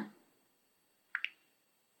tap there.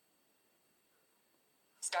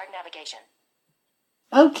 Start navigation.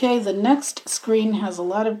 Okay, the next screen has a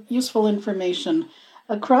lot of useful information.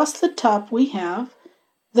 Across the top we have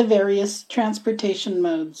the various transportation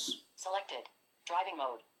modes. Selected. Driving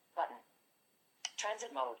mode. Button.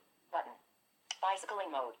 Transit mode. Button.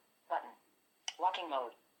 Bicycling mode. Button. Walking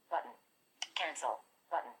mode. Button. Cancel.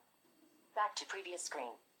 Button. Back to previous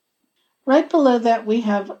screen. Right below that we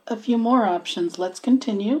have a few more options. Let's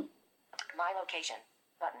continue. My location.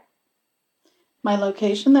 Button. My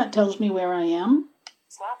location, that tells me where I am.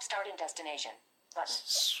 Swap start and destination. Button.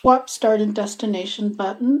 Swap start and destination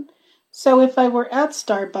button. So if I were at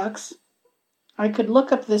Starbucks, I could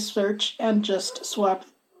look up this search and just swap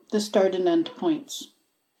the start and end points.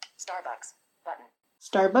 Starbucks. Button.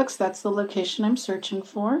 Starbucks, that's the location I'm searching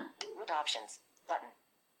for. Route options. Button.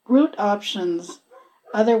 Route options.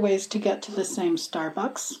 Other ways to get to the same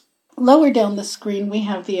Starbucks. Lower down the screen, we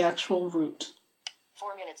have the actual route.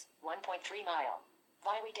 4 minutes, 1.3 mile.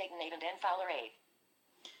 Violey, Dayton, Avon, and Fowler Ave.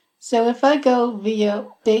 So if I go via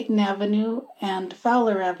Dayton Avenue and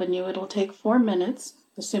Fowler Avenue, it'll take 4 minutes,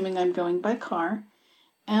 assuming I'm going by car.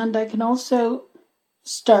 And I can also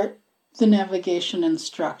start the navigation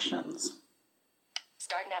instructions.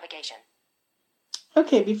 Start navigation.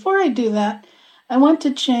 Okay, before I do that, I want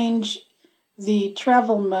to change the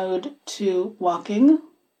travel mode to walking.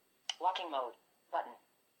 Walking mode. Button.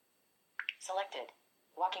 Selected.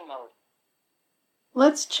 Walking mode.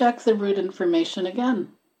 Let's check the route information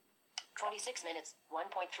again. 26 minutes,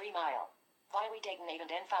 1.3 mile. Viary Dagenhaven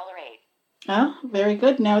den Fowler Ave. Ah, very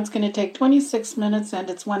good. Now it's going to take 26 minutes and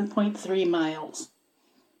it's 1.3 miles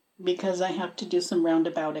because I have to do some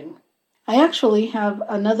roundabouting. I actually have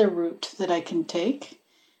another route that I can take.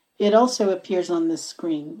 It also appears on this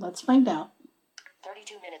screen. Let's find out.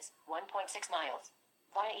 32 minutes, 1.6 miles.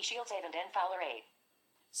 Via Shieldshaven den Fowler Ave.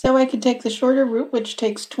 So I could take the shorter route, which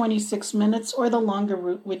takes 26 minutes, or the longer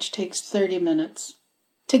route, which takes 30 minutes.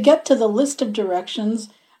 To get to the list of directions,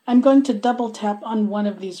 I'm going to double tap on one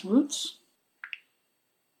of these routes.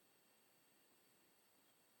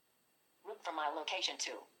 Route from my location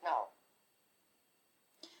to, no.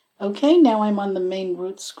 Okay, now I'm on the main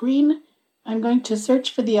route screen. I'm going to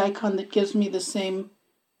search for the icon that gives me the same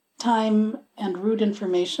time and route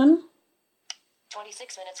information.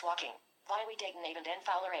 26 minutes walking. Viary Dagenhaven den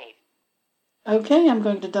Fowler Ave. Okay, I'm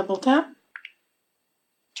going to double tap.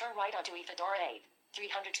 Turn right onto Ifadora Ave,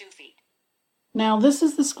 302 feet. Now this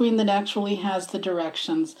is the screen that actually has the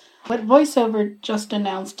directions. What VoiceOver just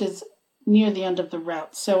announced is near the end of the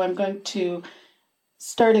route, so I'm going to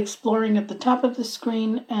start exploring at the top of the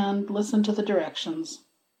screen and listen to the directions.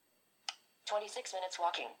 26 minutes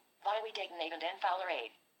walking. Viary Dagenhaven den Fowler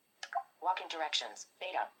Ave. Walking directions.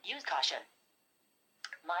 Beta. Use caution.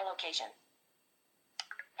 My location.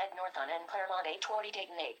 Head north on N Claremont A20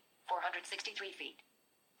 Dagenhaven, 463 feet.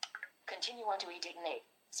 Continue on to E Dagenhaven,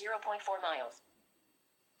 0.4 miles.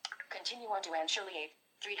 Continue on to Anne Shirley Ave,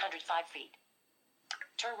 305 feet.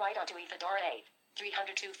 Turn right onto Ifadora Ave,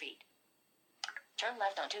 302 feet. Turn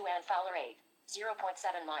left onto Anne Fowler Ave, 0.7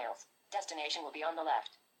 miles. Destination will be on the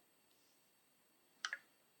left.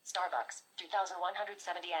 Starbucks,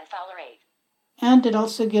 2170 Anne Fowler Ave. And it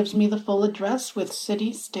also gives me the full address with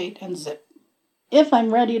city, state, and zip. If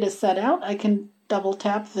I'm ready to set out, I can double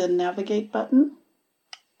tap the navigate button.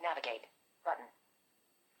 Navigate button.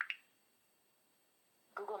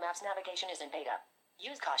 Google Maps navigation is in beta.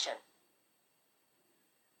 Use caution.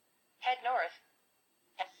 Head north.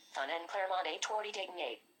 On N Claremont A20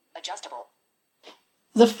 Dagenhaven. Adjustable.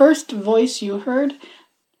 The first voice you heard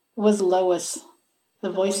was Lois, the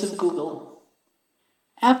voice of Google.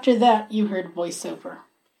 After that, you heard VoiceOver.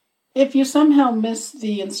 If you somehow miss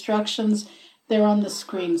the instructions, they're on the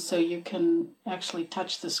screen, so you can actually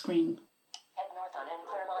touch the screen. Head north on N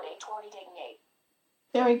Claremont A20 Dagenhaven.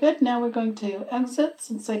 Very good. Now we're going to exit,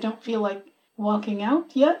 since I don't feel like walking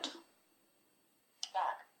out yet.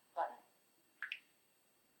 Back button.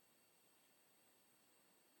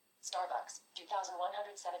 Starbucks,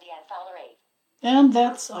 2170 Anne Fowler Ave. And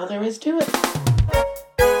that's all there is to it.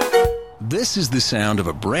 This is the sound of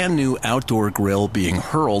a brand new outdoor grill being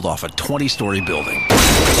hurled off a 20-story building.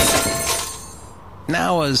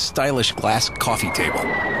 Now a stylish glass coffee table.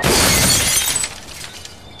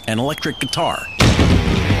 An electric guitar.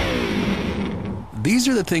 These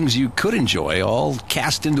are the things you could enjoy, all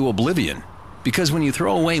cast into oblivion. Because when you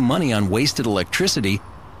throw away money on wasted electricity,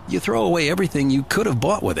 you throw away everything you could have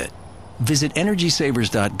bought with it. Visit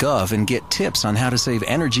EnergySavers.gov and get tips on how to save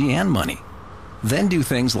energy and money. Then do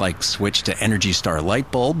things like switch to Energy Star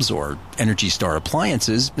light bulbs or Energy Star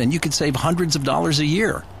appliances, and you could save hundreds of dollars a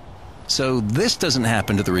year. So this doesn't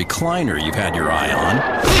happen to the recliner you've had your eye on,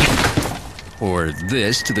 or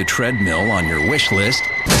this to the treadmill on your wish list,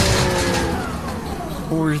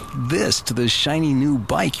 or this to the shiny new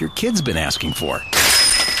bike your kid's been asking for.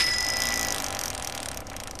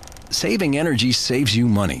 Saving energy saves you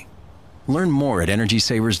money. Learn more at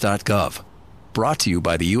EnergySavers.gov. Brought to you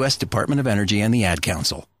by the U.S. Department of Energy and the Ad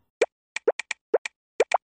Council.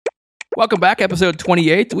 Welcome back, episode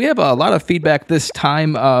 28. We have a lot of feedback this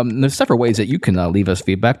time. There's several ways that you can leave us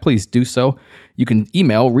feedback. Please do so. You can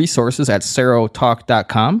email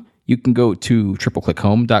resources@serotalk.com. You can go to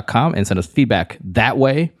tripleclickhome.com and send us feedback that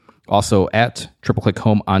way. Also at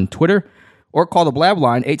tripleclickhome on Twitter. Or call the Blab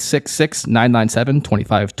line,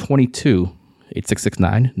 866-997-2522.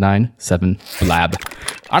 866-997-BLAB.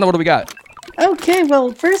 Anna, what do we got? Okay,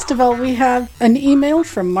 well, first of all, we have an email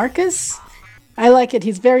from Marcus. I like it.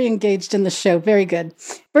 He's very engaged in the show. Very good.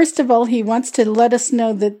 First of all, he wants to let us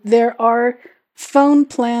know that there are phone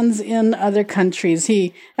plans in other countries.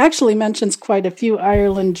 He actually mentions quite a few,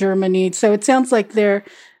 Ireland, Germany. So it sounds like their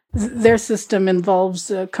system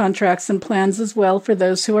involves contracts and plans as well for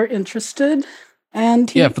those who are interested.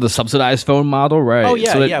 And for the subsidized phone model, right? Oh,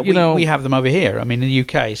 yeah, so that, we have them over here. I mean, in the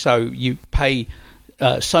UK, so you pay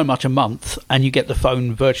so much a month and you get the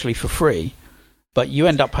phone virtually for free, but you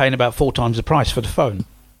end up paying about 4 times the price for the phone.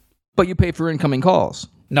 But you pay for incoming calls.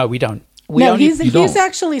 No, we don't. he's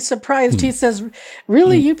actually surprised. He says,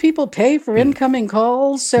 "Really, you people pay for incoming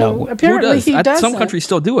calls?" So apparently he doesn't. Some countries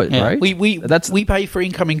still do it, right? We pay for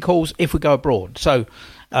incoming calls if we go abroad. So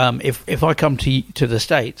if I come to the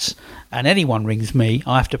States and anyone rings me,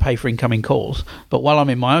 I have to pay for incoming calls. But while I'm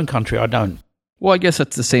in my own country, I don't. Well, I guess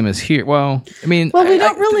that's the same as here. Well, I mean, we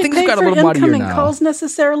don't really pay for incoming calls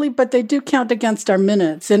necessarily, but they do count against our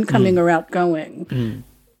minutes, incoming or outgoing.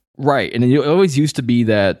 Right. And it always used to be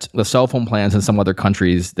that the cell phone plans in some other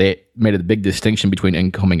countries, they made a big distinction between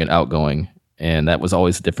incoming and outgoing. And that was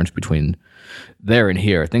always the difference between there and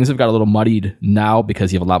here. Things have got a little muddied now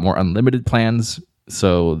because you have a lot more unlimited plans.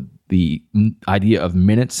 So the idea of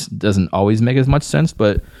minutes doesn't always make as much sense,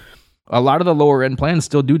 but a lot of the lower end plans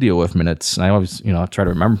still do deal with minutes. And I always, try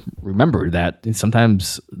to remember that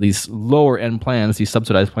sometimes these lower end plans, these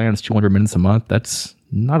subsidized plans, 200 minutes a month, that's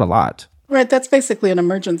not a lot. Right. That's basically an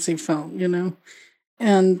emergency phone,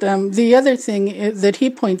 And the other thing that he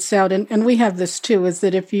points out, and we have this too, is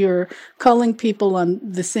that if you're calling people on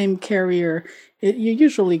the same carrier, you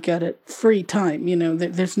usually get it free time.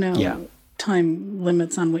 There's no time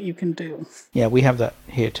limits on what you can do. Yeah, we have that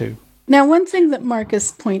here too. Now, one thing that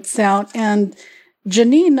Marcus points out, and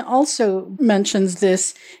Janine also mentions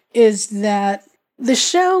this, is that the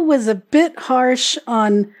show was a bit harsh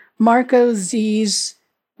on Marco Z's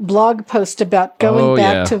blog post about going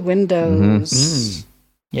back to Windows.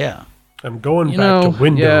 Yeah. I'm going back to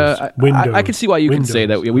Windows. Yeah, I can see why you can say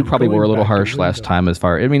that. We probably were a little harsh last time as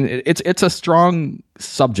far. I mean, it's a strong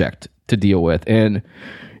subject to deal with, and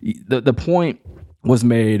the point was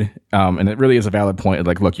made, and it really is a valid point.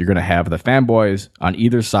 Like, look, you're going to have the fanboys on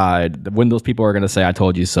either side. The Windows people are going to say, "I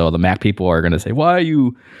told you so." The Mac people are going to say, "Why are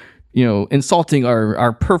you, insulting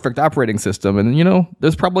our perfect operating system?" And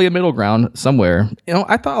there's probably a middle ground somewhere.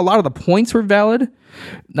 I thought a lot of the points were valid.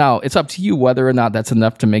 Now it's up to you whether or not that's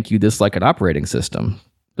enough to make you dislike an operating system.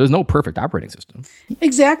 There's no perfect operating system.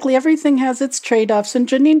 Exactly. Everything has its trade-offs, and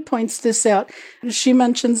Janine points this out. She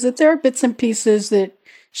mentions that there are bits and pieces that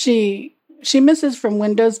she misses from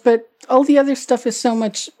Windows, but all the other stuff is so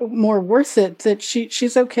much more worth it that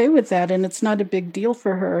she's okay with that, and it's not a big deal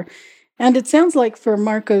for her. And it sounds like for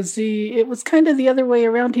Marco Z, it was kind of the other way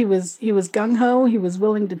around. He was gung-ho, he was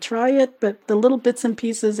willing to try it, but the little bits and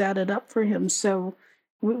pieces added up for him. So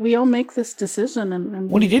we all make this decision.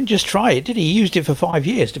 Well, he didn't just try it, did he? He used it for 5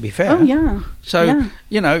 years, to be fair. Oh, yeah. So,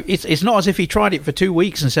 it's not as if he tried it for 2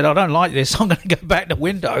 weeks and said, "I don't like this, I'm going to go back to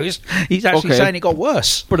Windows." He's actually saying it got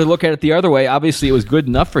worse. But to look at it the other way, obviously it was good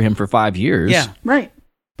enough for him for 5 years. Yeah. Right.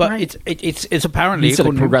 But it's apparently... He said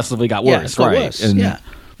it progressively got worse. Yeah, it got worse, and,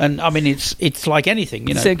 And I mean, it's like anything,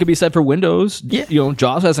 The same could be said for Windows. Yeah.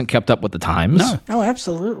 JAWS hasn't kept up with the times. No. Oh,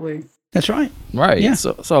 absolutely. That's right. Right. Yeah.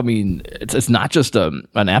 So I mean, it's not just an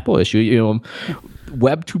Apple issue.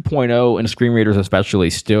 Web 2.0 and screen readers especially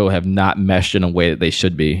still have not meshed in a way that they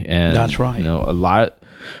should be. And that's right. A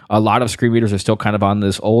lot of screen readers are still kind of on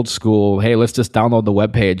this old school, hey, let's just download the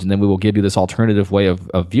web page and then we will give you this alternative way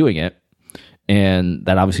of viewing it. And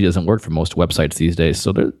that obviously doesn't work for most websites these days.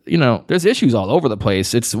 So there's issues all over the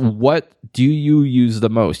place. It's what do you use the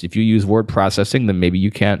most? If you use word processing, then maybe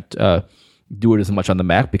you can't do it as much on the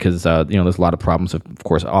Mac because there's a lot of problems. Of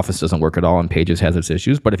course, Office doesn't work at all, and Pages has its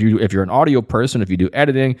issues. But if you're an audio person, if you do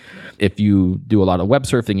editing, if you do a lot of web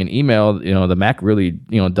surfing and email, the Mac really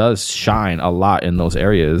does shine a lot in those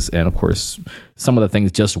areas. And of course, some of the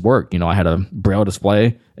things just work. I had a Braille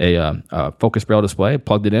display, a Focus Braille display,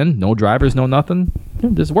 plugged it in, no drivers, no nothing.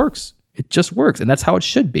 This works. It just works, and that's how it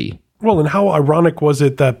should be. Well, and how ironic was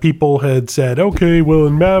it that people had said, okay, well,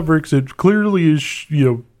 in Mavericks, it clearly is,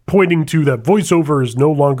 pointing to that VoiceOver is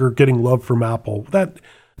no longer getting love from Apple.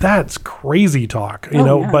 That's crazy talk,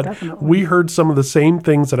 but definitely. We heard some of the same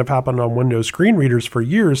things that have happened on Windows screen readers for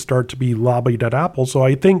years start to be lobbied at Apple. So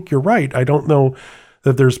I think you're right. I don't know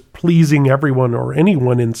that there's pleasing everyone or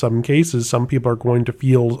anyone in some cases. Some people are going to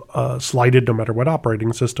feel slighted no matter what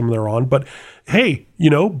operating system they're on. But hey,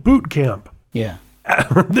 boot camp. Yeah.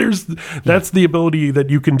 That's the ability that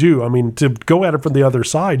you can do. I mean, to go at it from the other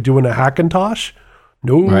side, doing a Hackintosh,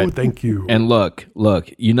 no, right. Thank you. And look,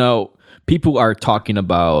 people are talking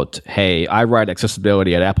about, hey, I write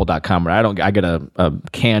accessibility at apple.com and I get a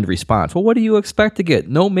canned response. Well, what do you expect to get?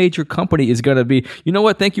 No major company is going to be, you know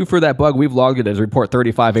what? Thank you for that bug. We've logged it as report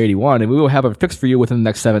 3581 and we will have a fix for you within the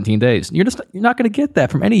next 17 days. You're not going to get that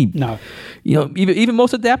from any, even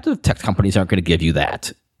most adaptive tech companies aren't going to give you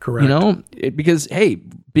that. Correct. Because, hey,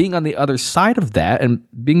 being on the other side of that and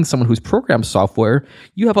being someone who's programmed software,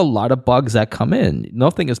 you have a lot of bugs that come in.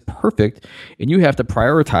 Nothing is perfect, and you have to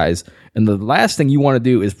prioritize. And the last thing you want to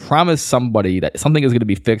do is promise somebody that something is going to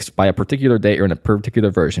be fixed by a particular date or in a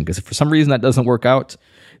particular version. Because if for some reason that doesn't work out,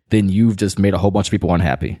 then you've just made a whole bunch of people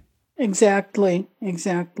unhappy. Exactly.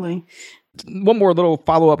 One more little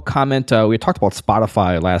follow-up comment. We talked about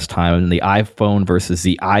Spotify last time and the iPhone versus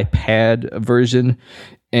the iPad version.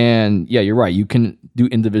 And yeah, you're right. You can do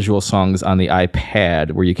individual songs on the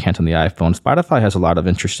iPad where you can't on the iPhone. Spotify has a lot of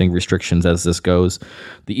interesting restrictions as this goes.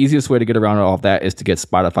 The easiest way to get around all of that is to get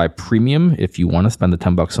Spotify Premium if you want to spend the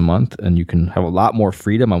 $10 a month, and you can have a lot more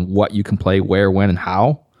freedom on what you can play, where, when, and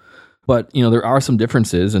how. But, there are some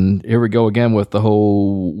differences, and here we go again with the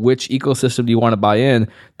whole which ecosystem do you want to buy in.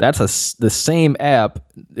 That's the same app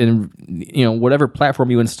in, whatever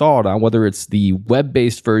platform you install it on, whether it's the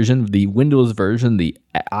web-based version, the Windows version, the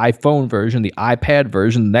iPhone version, the iPad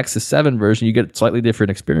version, the Nexus 7 version. You get slightly different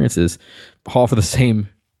experiences, all for the same,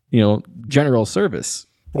 general service.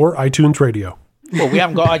 Or iTunes Radio. Well, we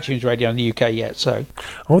haven't got iTunes Radio in the UK yet, so.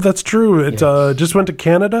 Oh, that's true. It just went to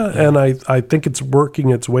Canada, and I think it's working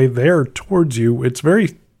its way there towards you. It's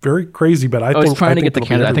very, very crazy, but I think it's trying to get to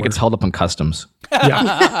Canada. I think it's held up in customs.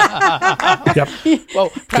 Yeah. Yep. Well,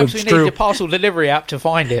 perhaps we need the parcel delivery app to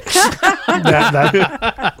find it.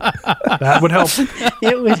 That would help.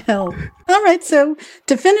 It would help. All right, so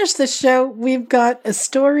to finish the show, we've got a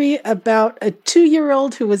story about a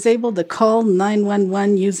 2-year-old who was able to call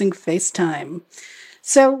 911 using FaceTime.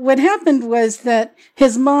 So what happened was that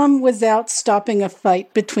his mom was out stopping a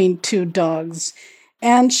fight between two dogs,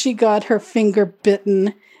 and she got her finger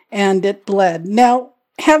bitten and it bled. Now,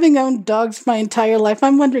 having owned dogs my entire life,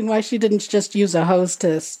 I'm wondering why she didn't just use a hose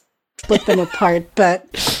to split them apart,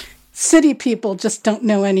 but city people just don't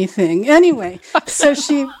know anything. Anyway, so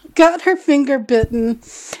she got her finger bitten,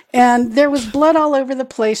 and there was blood all over the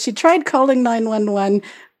place. She tried calling 911,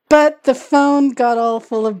 but the phone got all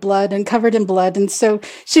full of blood and covered in blood. And so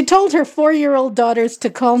she told her 4-year-old daughters to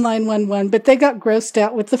call 911, but they got grossed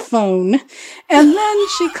out with the phone. And then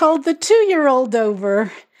she called the 2-year-old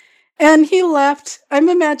over, and he left. I'm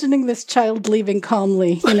imagining this child leaving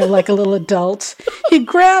calmly, like a little adult. He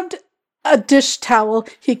grabbed a dish towel.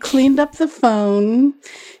 He cleaned up the phone.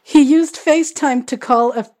 He used FaceTime to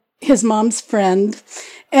call his mom's friend.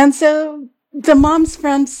 And so the mom's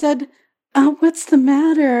friend said, what's the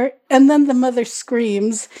matter? And then the mother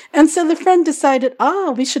screams. And so the friend decided,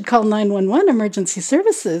 we should call 911 emergency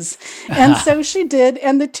services. And so she did.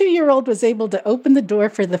 And the 2-year-old was able to open the door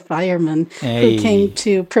for the fireman who came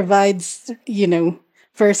to provide,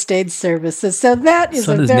 first aid services. So that is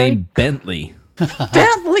his name Bentley.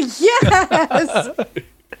 Bentley, yes!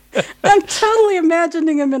 I'm totally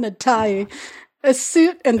imagining him in a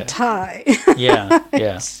suit and tie. Yeah.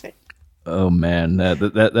 Oh man,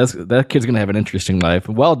 that kid's gonna have an interesting life.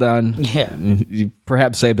 Well done. Yeah, you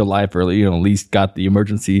perhaps saved a life early. At least got the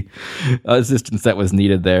emergency assistance that was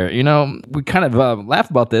needed there. We kind of laugh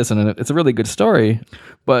about this, and it's a really good story.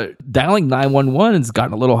 But dialing 911 has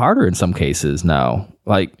gotten a little harder in some cases now.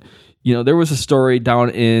 There was a story down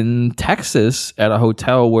in Texas at a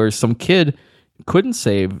hotel where some kid couldn't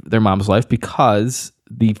save their mom's life because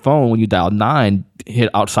the phone, when you dialed 9, hit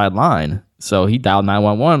outside line. So he dialed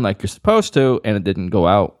 911 like you're supposed to, and it didn't go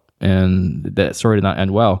out. And that story did not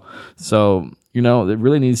end well. So, it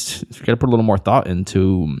really needs, you got to put a little more thought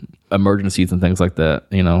into emergencies and things like that.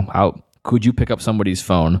 How could you pick up somebody's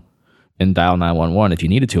phone and dial 911 if you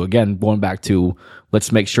needed to? Again, going back to,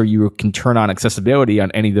 let's make sure you can turn on accessibility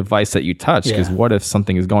on any device that you touch. Because what if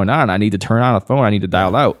something is going on? I need to turn on a phone. I need to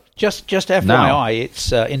dial out. Just FYI,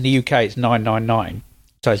 it's in the UK, it's 999.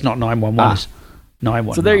 So it's not 911. It's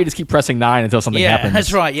 911. So there you just keep pressing 9 until something happens. Yeah,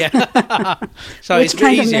 that's right, yeah. So Which it's a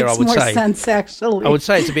bit easier, I would makes more say. sense, actually. I would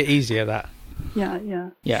say it's a bit easier, that.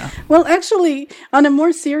 Yeah. Well, actually, on a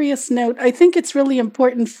more serious note, I think it's really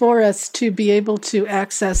important for us to be able to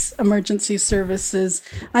access emergency services.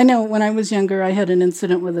 I know when I was younger, I had an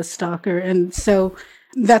incident with a stalker, and so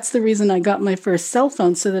that's the reason I got my first cell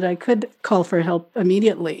phone, so that I could call for help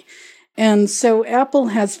immediately. And so Apple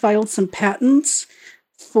has filed some patents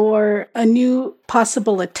for a new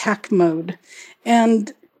possible attack mode.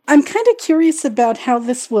 And I'm kind of curious about how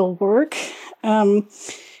this will work.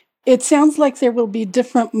 It sounds like there will be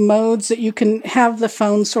different modes that you can have the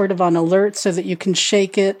phone sort of on alert so that you can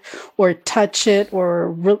shake it or touch it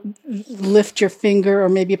or lift your finger or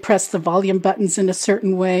maybe press the volume buttons in a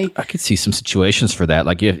certain way. I could see some situations for that.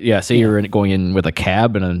 Like, say you're going in with a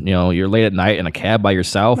cab and, you're late at night in a cab by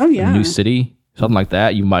yourself in a new city, something like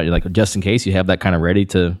that. You might, just in case, you have that kind of ready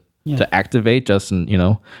to to activate just,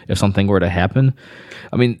 if something were to happen.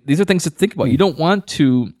 I mean, these are things to think about. You don't want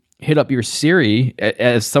to hit up your Siri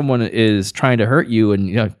as someone is trying to hurt you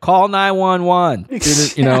and call 911.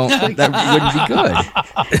 That wouldn't be good.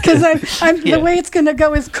 Because the way it's going to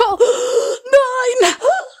go is call 9.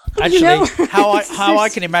 Actually, how I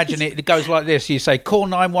can imagine it goes like this: you say call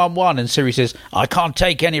 911, and Siri says, "I can't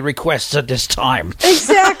take any requests at this time."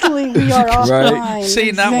 Exactly, we are offline. Right.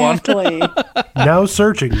 Seen that one. Now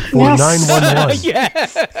searching for 911. Yeah.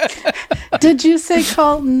 Did you say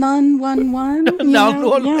call 911?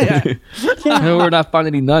 Yeah. No, we're not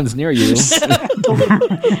finding any nuns near you.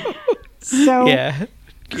 So yeah.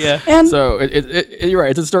 And so you're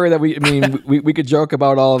right. It's a story that we could joke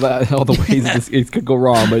about all of that, all the ways it could go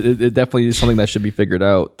wrong, but it definitely is something that should be figured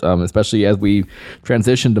out, especially as we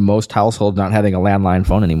transition to most households not having a landline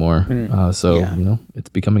phone anymore. It's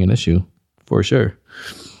becoming an issue for sure.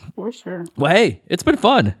 For sure. Well, hey, it's been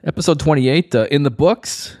fun. Episode 28 in the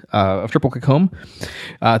books of Triple Click Home.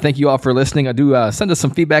 Thank you all for listening. I do send us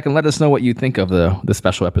some feedback and let us know what you think of the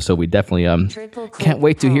special episode. We definitely can't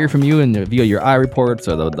wait to hear from you and via your iReports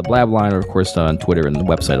or the Blab line, or of course on Twitter and the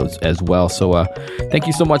website as well. So thank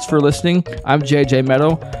you so much for listening. I'm JJ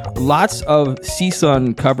Meadow. Lots of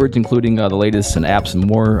CSUN coverage, including the latest and apps and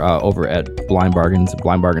more over at Blind Bargains,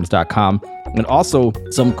 blindbargains.com. And also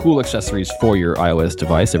some cool accessories for your iOS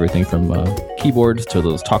device, everything from keyboards to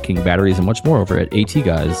those talking batteries and much more over at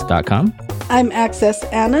atguys.com. I'm Access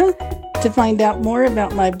Anna. To find out more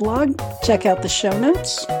about my blog, check out the show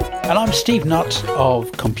notes. And I'm Steve Nutt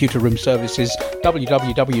of Computer Room Services,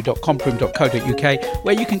 www.comproom.co.uk,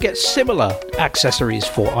 where you can get similar accessories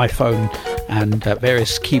for iPhone and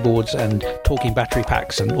various keyboards and talking battery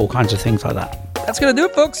packs and all kinds of things like that. That's going to do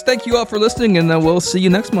it, folks. Thank you all for listening, and we'll see you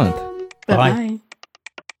next month. Bye-bye.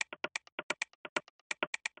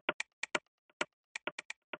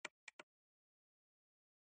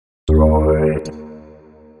 Droid.